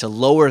nominee is to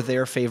lower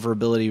their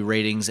favorability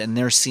ratings and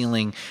their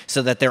ceiling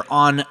so that they're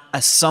on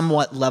a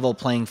somewhat level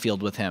playing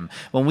field with him.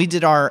 When we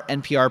did our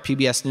NPR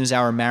PBS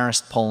NewsHour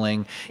Marist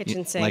polling,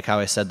 like how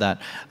I said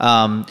that,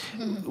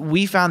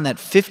 we found that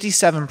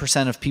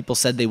 57% of people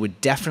said they would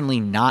definitely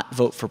not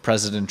vote for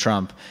President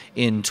Trump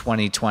in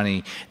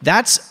 2020.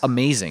 That's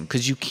amazing,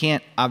 because you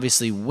can't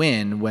obviously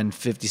win when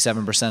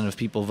 57% of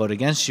people vote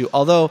against you.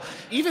 Although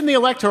even the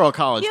Electoral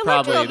College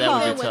that would be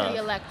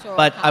tough.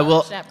 But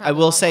I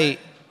will say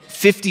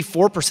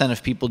 54%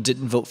 of people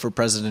didn't vote for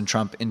President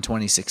Trump in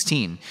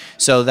 2016.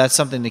 So that's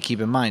something to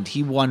keep in mind.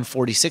 He won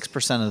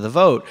 46% of the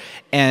vote.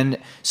 And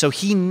so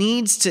he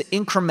needs to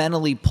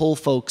incrementally pull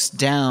folks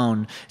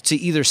down to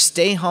either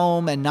stay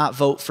home and not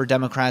vote for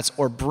Democrats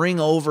or bring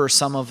over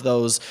some of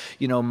those,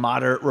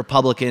 moderate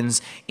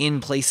Republicans in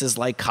places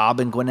like Cobb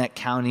and Gwinnett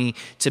County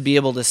to be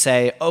able to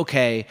say,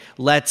 okay,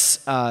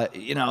 let's,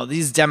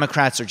 these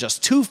Democrats are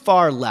just too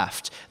far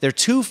left. They're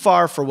too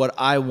far for what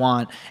I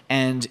want.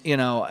 And,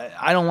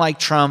 I don't like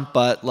Trump,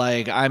 but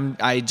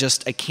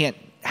I can't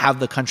have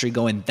the country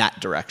go in that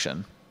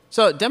direction.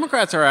 So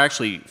Democrats are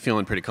actually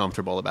feeling pretty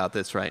comfortable about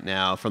this right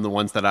now. From the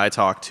ones that I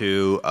talk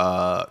to,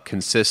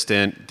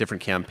 consistent,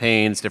 different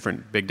campaigns,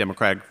 different big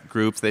Democratic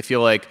groups, they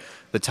feel like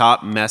the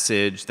top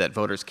message that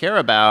voters care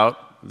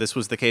about, this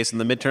was the case in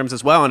the midterms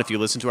as well, and if you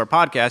listen to our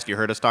podcast, you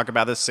heard us talk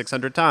about this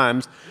 600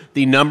 times,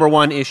 the number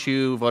one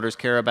issue voters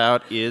care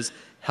about is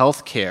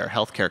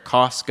healthcare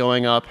costs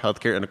going up,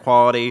 healthcare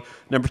inequality.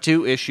 Number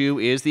 2 issue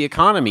is the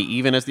economy.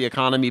 Even as the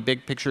economy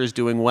big picture is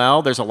doing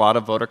well, there's a lot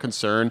of voter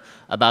concern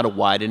about a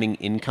widening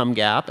income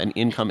gap and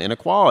income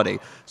inequality.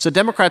 So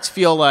Democrats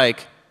feel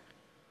like,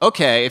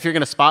 okay, if you're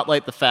going to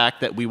spotlight the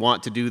fact that we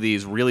want to do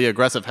these really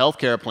aggressive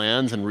healthcare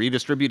plans and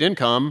redistribute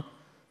income,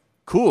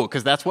 cool,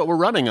 because that's what we're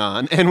running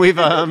on. And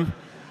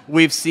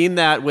we've seen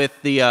that with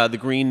the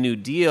Green New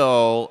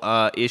Deal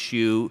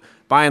issue.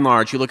 By and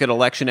large, you look at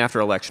election after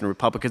election,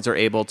 Republicans are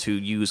able to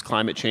use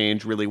climate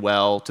change really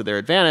well to their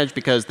advantage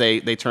because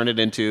they turn it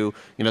into,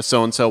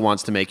 so-and-so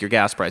wants to make your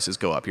gas prices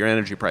go up, your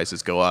energy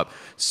prices go up.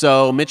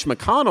 So Mitch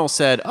McConnell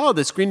said,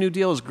 this Green New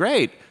Deal is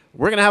great.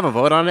 We're going to have a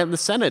vote on it in the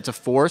Senate to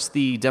force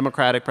the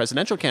Democratic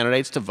presidential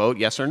candidates to vote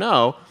yes or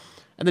no.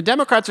 And the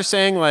Democrats are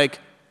saying, like,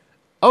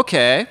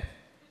 okay,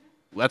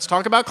 let's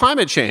talk about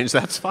climate change.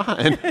 That's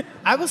fine.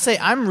 I will say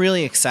I'm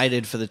really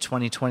excited for the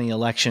 2020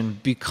 election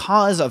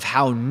because of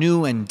how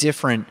new and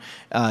different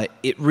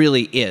it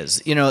really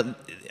is.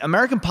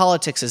 American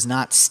politics is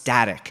not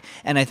static,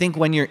 and I think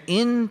when you're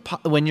in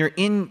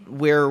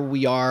where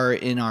we are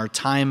in our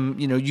time,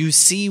 you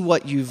see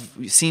what you've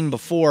seen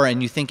before,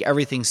 and you think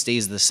everything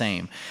stays the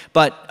same.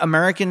 But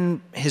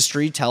American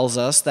history tells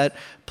us that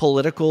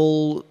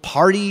political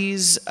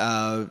parties,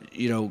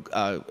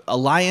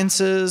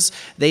 alliances,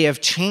 they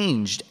have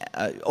changed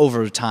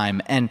over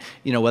time, and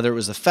whether it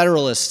was the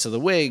Federalists to the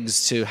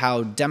Whigs to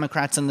how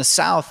Democrats in the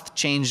South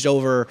changed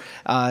over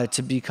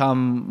to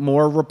become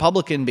more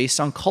Republican based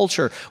on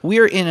culture. We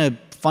are in a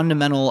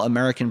fundamental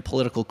American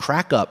political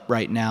crack-up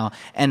right now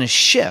and a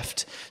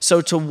shift.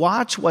 So to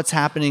watch what's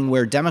happening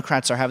where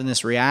Democrats are having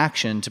this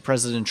reaction to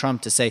President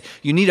Trump to say,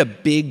 you need a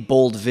big,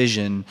 bold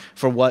vision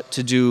for what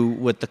to do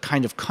with the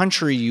kind of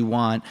country you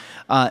want,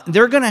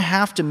 they're going to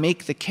have to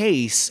make the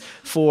case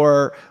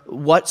for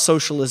what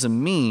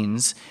socialism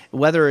means,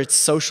 whether it's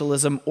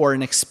socialism or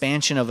an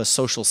expansion of a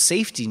social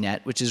safety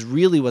net, which is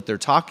really what they're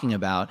talking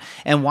about,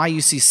 and why you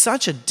see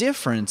such a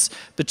difference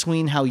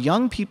between how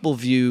young people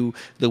view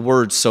the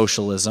word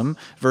socialism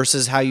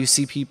versus how you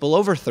see people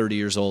over 30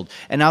 years old.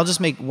 And I'll just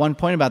make one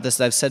point about this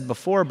that I've said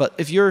before, but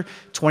if you're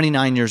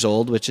 29 years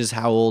old, which is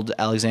how old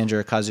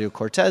Alexandria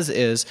Ocasio-Cortez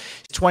is,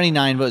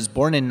 29, but was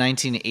born in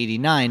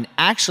 1989,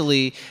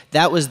 actually,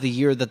 that was the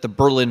year that the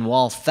Berlin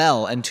Wall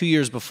fell, and 2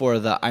 years before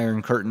the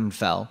Iron Curtain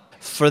fell.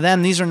 For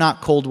them, these are not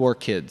Cold War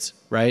kids,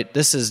 right?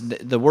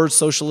 The word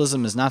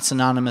socialism is not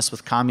synonymous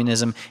with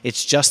communism.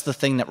 It's just the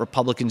thing that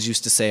Republicans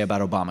used to say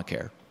about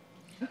Obamacare.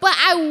 But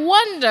I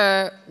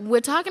wonder, we're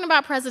talking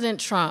about President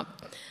Trump.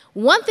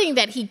 One thing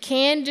that he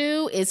can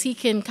do is he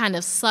can kind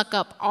of suck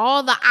up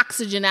all the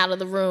oxygen out of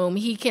the room.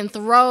 He can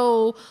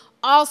throw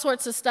all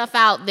sorts of stuff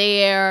out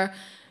there,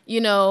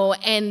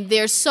 and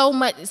there's so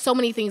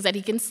many things that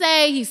he can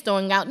say. He's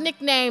throwing out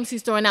nicknames.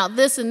 He's throwing out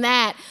this and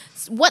that.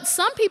 What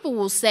some people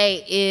will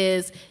say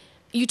is,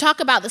 you talk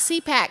about the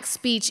CPAC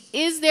speech.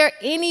 Is there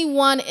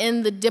anyone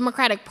in the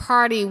Democratic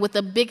Party with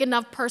a big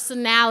enough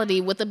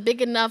personality, with a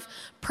big enough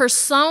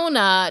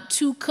persona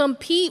to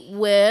compete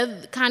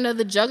with kind of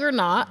the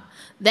juggernaut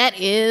that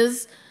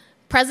is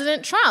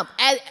President Trump?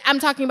 I'm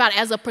talking about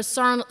as a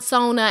persona,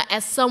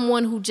 as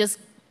someone who just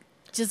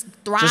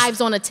thrives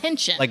on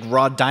attention. Like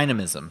raw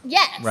dynamism.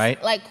 Yes.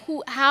 Right? Like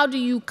how do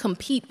you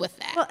compete with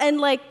that? Well,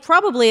 and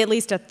probably at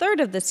least a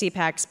third of the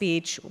CPAC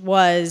speech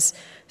was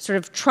sort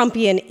of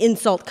Trumpian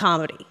insult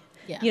comedy.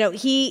 Yeah.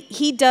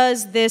 He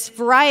does this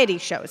variety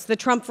shows, the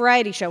Trump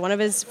variety show. One of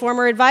his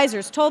former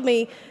advisors told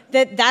me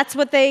that that's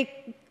what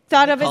they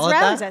thought of his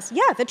rallies as.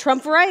 Yeah, the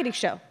Trump variety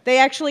show. They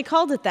actually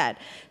called it that.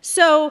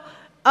 So,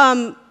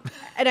 and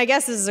I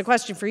guess this is a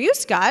question for you,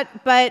 Scott,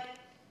 but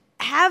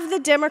have the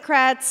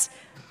Democrats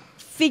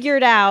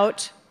figured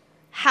out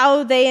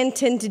how they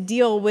intend to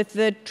deal with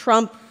the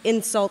Trump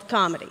insult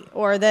comedy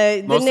or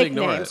the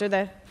nicknames or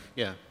the...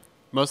 Yeah,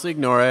 mostly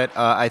ignore it.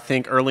 I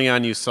think early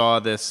on you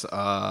saw this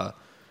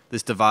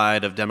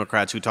divide of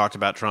Democrats who talked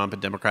about Trump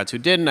and Democrats who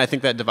didn't. I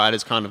think that divide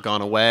has kind of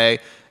gone away,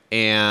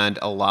 and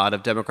a lot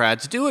of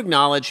Democrats do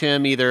acknowledge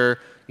him. Either,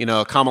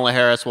 Kamala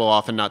Harris will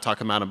often not talk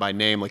about him by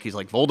name, like he's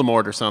like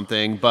Voldemort or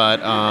something,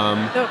 but...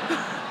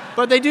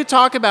 But they do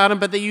talk about him,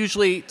 but they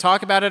usually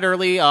talk about it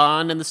early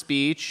on in the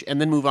speech and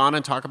then move on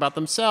and talk about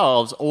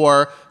themselves,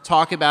 or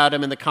talk about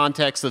him in the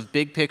context of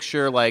big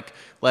picture, like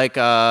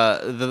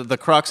the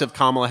crux of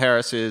Kamala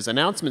Harris's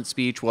announcement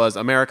speech was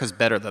America's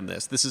better than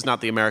this. This is not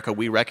the America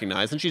we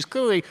recognize. And she's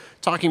clearly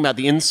talking about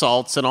the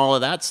insults and all of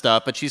that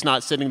stuff, but she's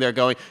not sitting there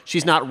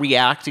she's not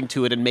reacting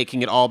to it and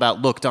making it all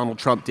about, look, Donald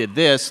Trump did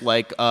this,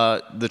 like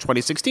the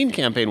 2016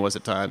 campaign was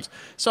at times.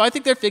 So I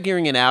think they're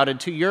figuring it out. And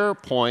to your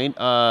point,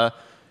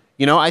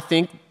 I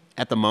think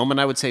at the moment,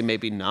 I would say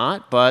maybe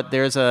not, but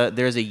there's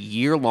a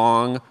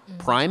year-long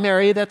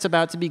primary that's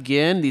about to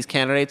begin. These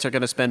candidates are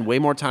going to spend way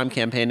more time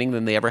campaigning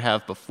than they ever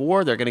have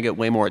before. They're going to get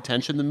way more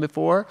attention than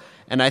before,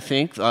 and I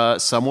think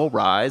some will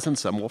rise and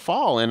some will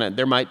fall, and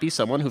there might be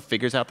someone who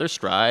figures out their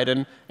stride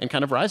and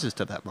kind of rises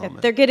to that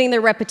moment. They're getting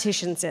their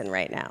repetitions in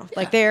right now. Yeah.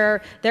 Like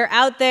they're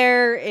out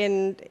there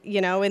in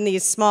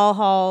these small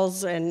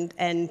halls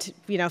and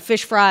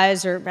fish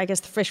fries, or I guess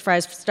the fish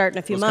fries start in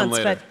a few months,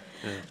 but.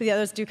 Yeah,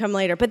 those do come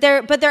later. But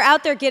they're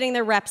out there getting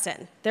their reps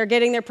in. They're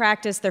getting their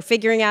practice. They're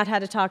figuring out how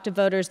to talk to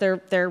voters.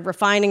 They're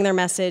refining their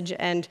message,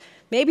 and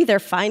maybe they're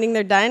finding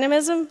their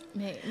dynamism.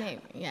 Maybe,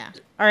 yeah.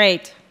 All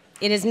right,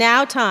 it is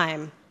now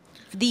time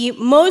for the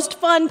most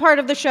fun part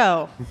of the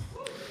show.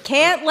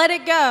 Can't let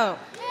it go.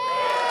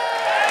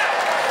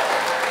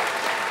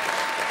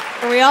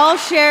 Where we all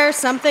share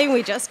something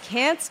we just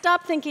can't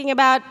stop thinking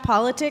about,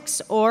 politics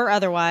or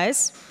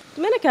otherwise.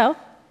 Domenico.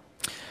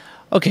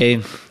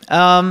 Okay.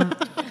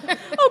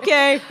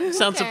 Okay.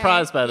 Sound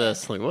surprised by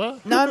this? Like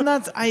what? No, I'm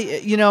not.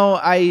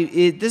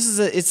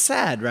 It's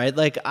sad, right?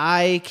 Like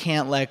I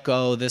can't let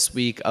go this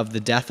week of the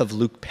death of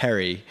Luke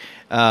Perry,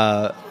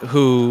 and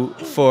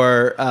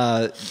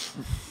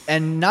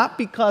not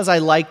because I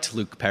liked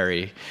Luke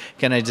Perry.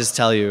 Can I just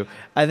tell you?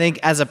 I think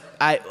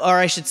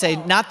I should say,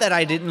 not that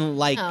I didn't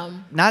like,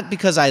 not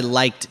because I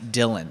liked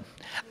Dylan.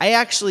 I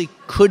actually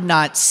could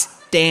not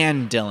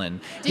stand Dylan.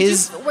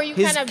 Were you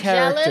kind of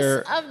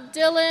jealous of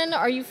Dylan,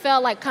 or you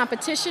felt like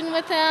competition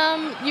with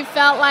him? You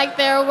felt like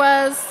there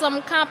was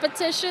some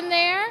competition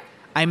there?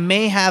 I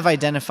may have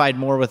identified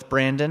more with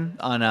Brandon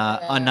on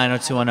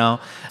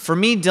 90210. For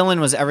me, Dylan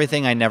was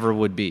everything I never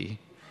would be,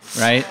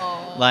 right?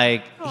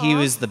 He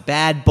was the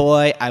bad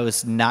boy. I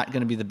was not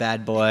going to be the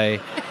bad boy.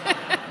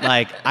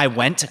 I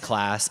went to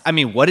class. I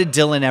mean, what did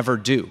Dylan ever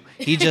do?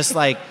 He just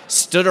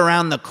stood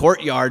around the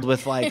courtyard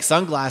with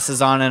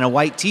sunglasses on and a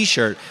white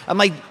T-shirt. I'm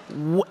like,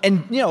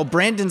 and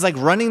Brandon's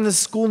running the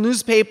school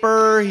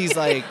newspaper. He's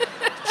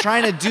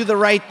trying to do the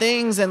right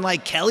things, and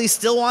Kelly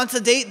still wants to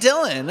date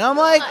Dylan. And I'm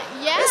like,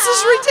 this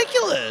is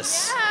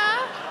ridiculous.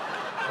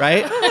 Yeah.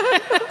 Right?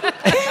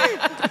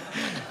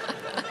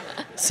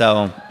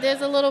 So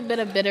there's a little bit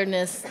of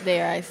bitterness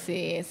there. I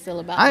see. It's still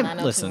about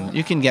 90210. Listen,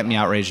 you can get me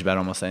outraged about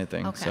almost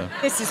anything. Okay. So.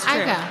 This is true.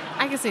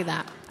 I can see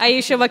that.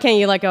 Aisha, what can't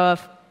you let go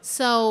of?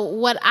 So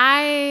what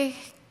I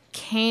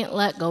can't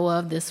let go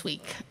of this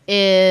week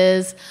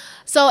is,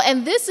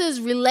 and this is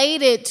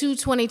related to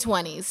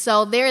 2020.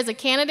 So there is a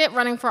candidate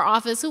running for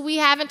office who we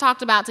haven't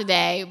talked about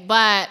today,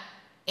 but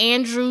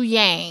Andrew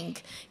Yang.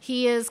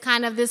 He is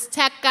kind of this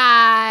tech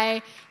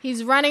guy.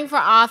 He's running for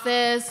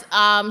office.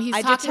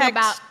 He's talking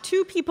about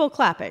two people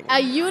clapping.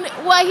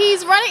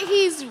 He's running.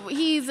 He's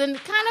kind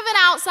of an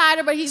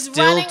outsider, but he's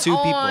still running two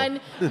on.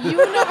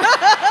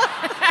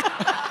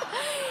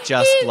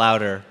 Just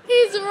louder.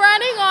 He's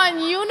running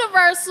on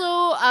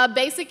universal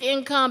basic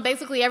income.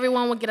 Basically,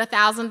 everyone would get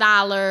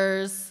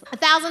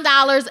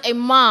 $1,000 a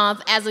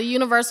month as a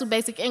universal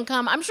basic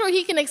income. I'm sure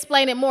he can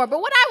explain it more. But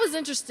what I was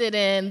interested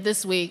in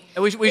this week,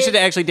 we should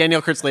actually.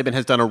 Danielle Kurtzleben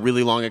has done a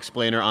really long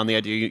explainer on the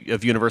idea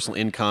of universal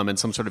income and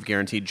some sort of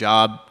guaranteed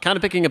job, kind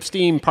of picking up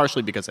steam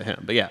partially because of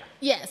him. But yeah.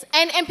 Yes,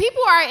 and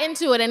people are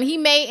into it, and he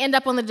may end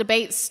up on the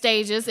debate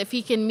stages if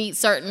he can meet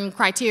certain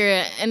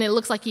criteria, and it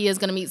looks like he is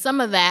going to meet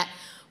some of that.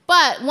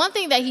 But one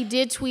thing that he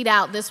did tweet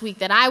out this week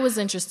that I was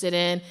interested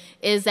in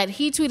is that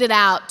he tweeted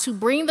out to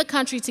bring the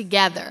country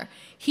together.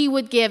 He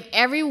would give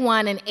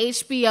everyone an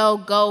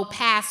HBO Go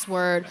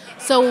password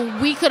so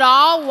we could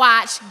all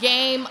watch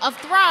Game of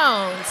Thrones.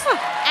 And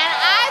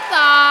I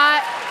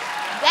thought,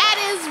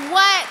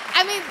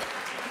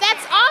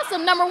 that's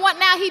awesome. Number one,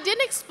 now he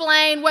didn't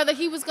explain whether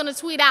he was going to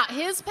tweet out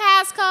his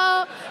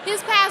password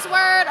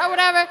or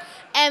whatever,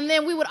 and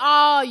then we would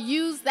all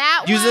use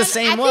that Use the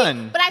same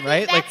one,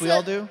 right? Like we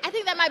all do? I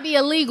think that might be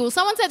illegal.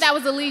 Someone said that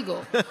was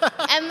illegal.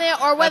 And then,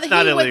 or whether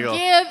That's he not would illegal.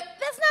 give...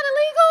 That's not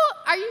illegal?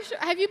 Are you sure?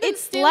 Have you been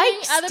stealing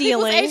other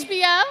people's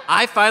HBO?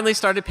 I finally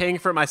started paying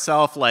for it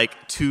myself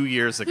 2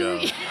 years ago.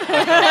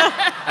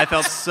 I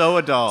felt so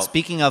adult.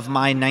 Speaking of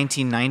my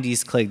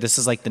 1990s clique, this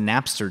is like the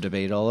Napster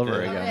debate all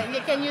over again. Okay,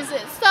 you can use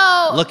it.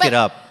 Look it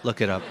up. Or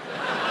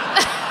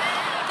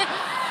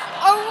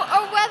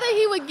whether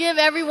he would give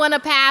everyone a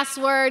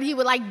password, he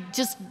would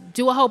just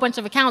do a whole bunch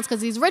of accounts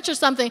because he's rich or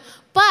something.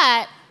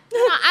 But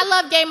I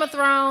love Game of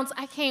Thrones.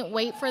 I can't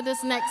wait for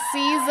this next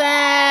season.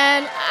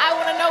 I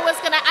want to know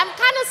what's gonna. I'm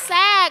kind of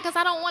sad because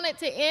I don't want it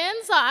to end.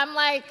 So I'm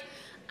like,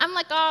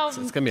 oh,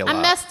 it's gonna be a lot.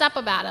 I'm messed up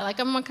about it.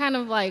 I'm kind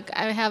of I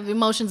have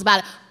emotions about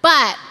it.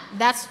 But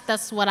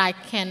that's what I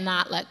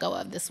cannot let go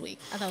of this week.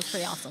 I thought it was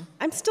pretty awesome.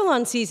 I'm still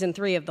on season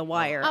 3 of The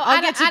Wire. Oh,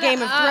 I'll get to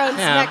Game of Thrones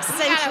next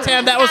century.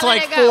 Tam, that was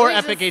 4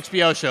 epic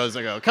HBO shows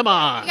ago. Come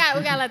on.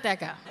 We gotta let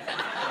that go.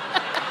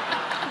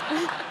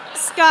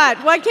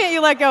 Scott, what can't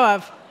you let go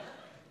of?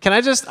 Can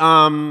I just,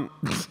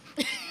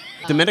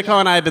 Domenico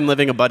and I have been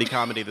living a buddy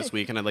comedy this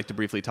week, and I'd like to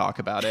briefly talk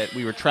about it.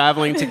 We were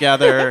traveling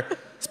together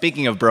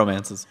Speaking of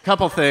bromances.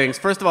 Couple things.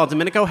 First of all,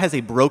 Domenico has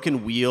a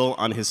broken wheel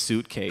on his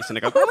suitcase, and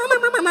it goes,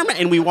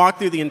 and we walk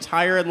through the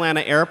entire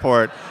Atlanta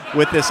airport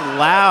with this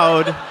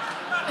loud. And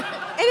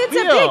it's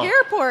a big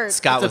airport.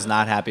 Scott was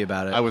not happy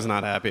about it. I was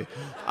not happy.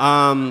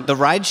 The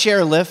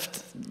rideshare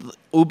Lyft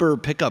Uber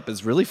pickup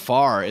is really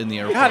far in the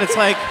airport. God, it's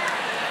like,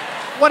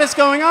 what is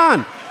going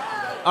on?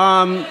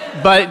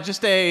 But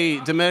just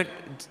we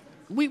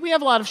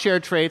have a lot of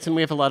shared traits and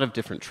we have a lot of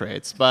different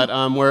traits. But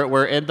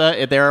we're at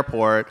the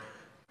airport.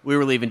 We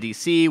were leaving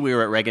D.C. We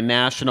were at Reagan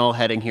National,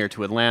 heading here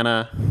to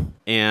Atlanta,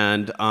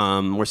 and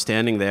we're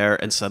standing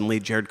there, and suddenly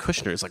Jared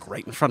Kushner is like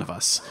right in front of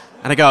us,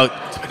 and I go,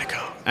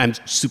 Domenico. I'm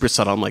super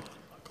subtle. I'm like,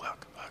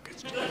 look.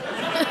 It's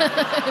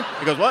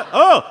he goes, what?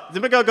 Oh,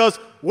 Domenico goes,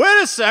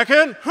 wait a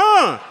second,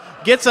 huh?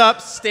 Gets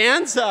up,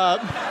 stands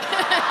up.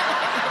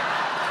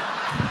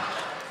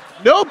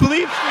 No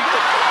bleep.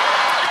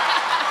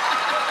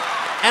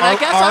 And I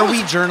guess are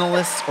we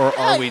journalists or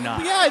are we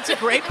not? Yeah, it's a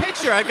great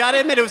picture. I gotta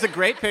admit, it was a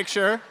great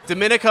picture.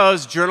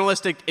 Domenico's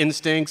journalistic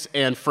instincts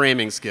and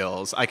framing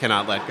skills, I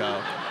cannot let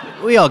go.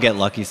 We all get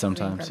lucky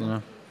sometimes, you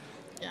know?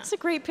 It's a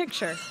great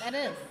picture. That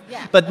is,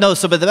 yeah. But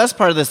the best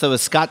part of this, though,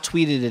 is Scott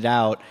tweeted it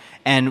out,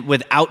 and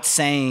without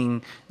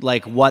saying,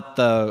 like, who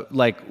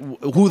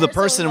the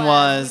person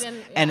was.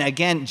 And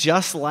again,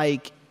 just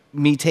like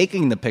me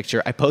taking the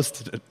picture, I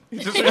posted it.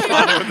 Just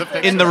responded with the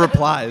picture. In the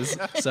replies,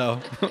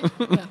 so...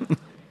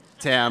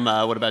 Tam,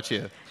 what about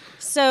you?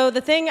 So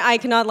the thing I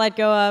cannot let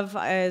go of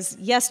is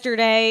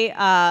yesterday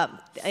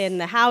in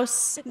the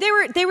House,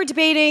 they were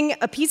debating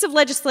a piece of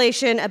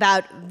legislation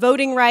about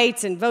voting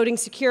rights and voting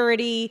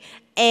security,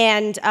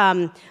 and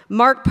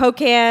Mark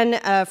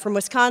Pocan from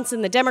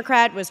Wisconsin, the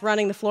Democrat, was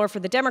running the floor for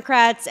the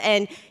Democrats,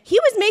 and he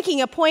was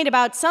making a point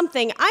about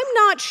something, I'm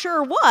not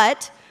sure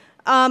what,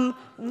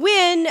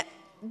 when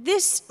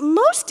this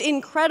most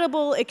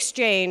incredible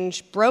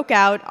exchange broke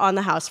out on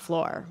the House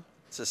floor.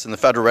 And the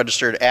Federal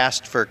Register had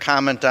asked for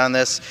comment on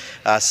this.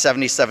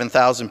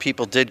 77,000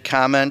 people did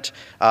comment.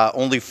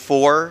 Only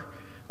 4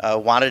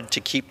 wanted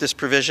to keep this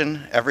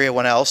provision.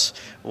 Everyone else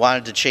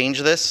wanted to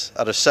change this.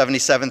 Out of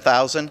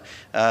 77,000,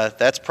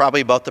 that's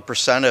probably about the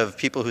percent of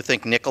people who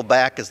think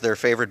Nickelback is their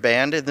favorite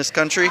band in this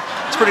country.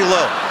 It's pretty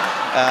low.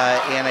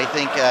 And I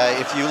think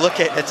if you look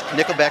at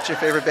Nickelback's your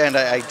favorite band,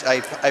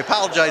 I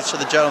apologize to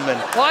the gentleman.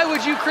 Why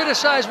would you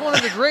criticize one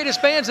of the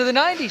greatest bands of the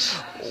 90s?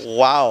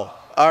 Wow.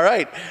 All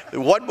right.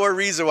 One more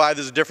reason why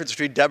there's a difference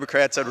between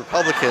Democrats and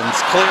Republicans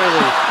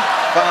clearly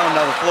found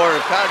on the floor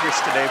of Congress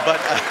today. But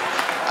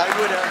I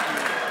would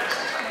argue.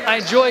 I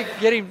enjoy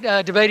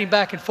debating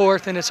back and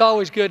forth, and it's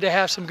always good to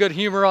have some good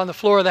humor on the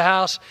floor of the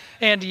House.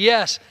 And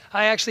yes,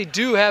 I actually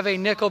do have a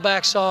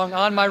Nickelback song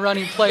on my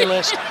running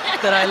playlist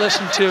that I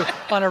listen to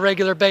on a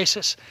regular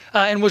basis,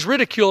 and was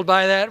ridiculed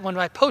by that when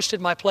I posted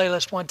my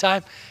playlist one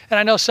time. And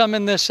I know some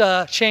in this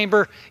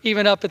chamber,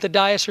 even up at the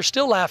dais, are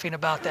still laughing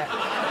about that.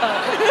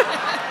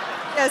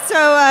 Yeah, so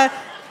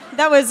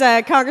that was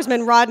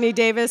Congressman Rodney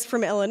Davis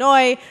from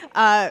Illinois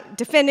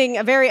defending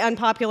a very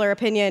unpopular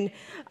opinion.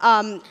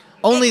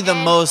 Only the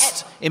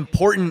most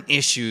important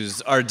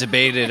issues are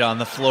debated on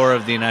the floor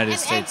of the United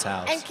States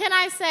House. And can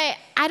I say,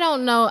 I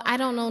don't know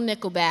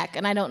Nickelback,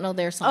 and I don't know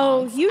their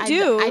songs. Oh, you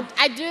do.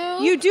 I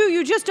do. You do.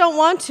 You just don't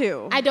want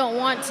to. I don't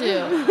want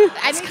to.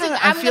 I'm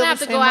gonna have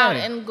to go out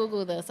and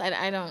Google this.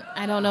 I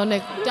don't know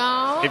Nick.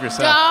 Don't. Give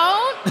yourself.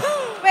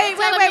 Don't. Wait.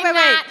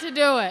 Not to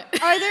do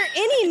it. Are there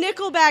any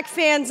Nickelback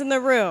fans in the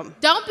room?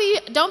 Don't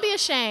be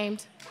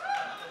ashamed.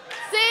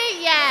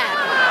 See, yeah.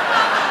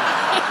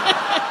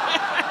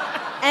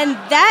 And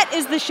that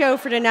is the show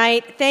for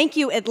tonight. Thank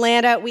you,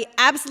 Atlanta. We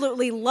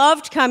absolutely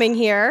loved coming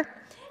here.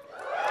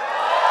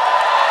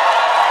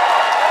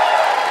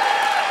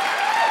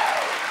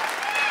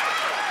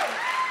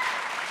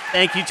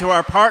 Thank you to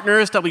our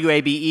partners,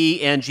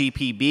 WABE and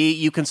GPB.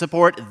 You can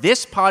support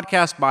this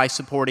podcast by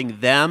supporting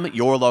them,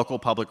 your local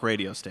public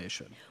radio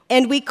station.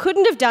 And we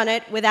couldn't have done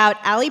it without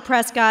Allie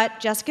Prescott,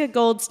 Jessica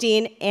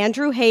Goldstein,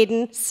 Andrew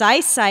Hayden,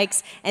 Cy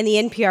Sykes, and the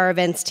NPR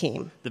events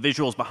team. The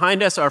visuals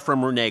behind us are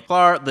from Renee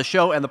Clark. The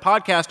show and the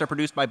podcast are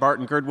produced by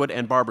Barton Girdwood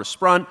and Barbara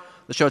Sprunt.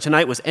 The show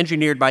tonight was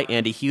engineered by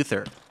Andy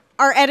Huther.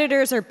 Our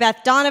editors are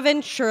Beth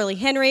Donovan, Shirley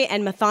Henry,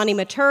 and Mathani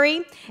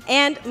Maturi.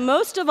 And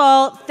most of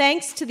all,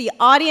 thanks to the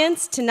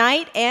audience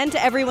tonight and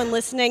to everyone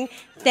listening.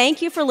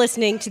 Thank you for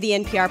listening to the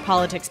NPR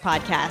Politics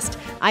Podcast.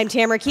 I'm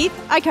Tamara Keith.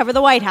 I cover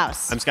the White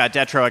House. I'm Scott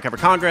Detrow. I cover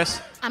Congress.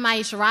 I'm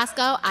Aisha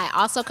Roscoe. I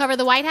also cover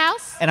the White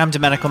House. And I'm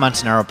Domenico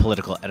Montanaro,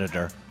 political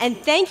editor. And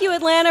thank you,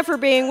 Atlanta, for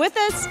being with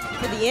us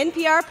for the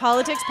NPR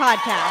Politics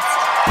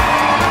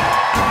Podcast.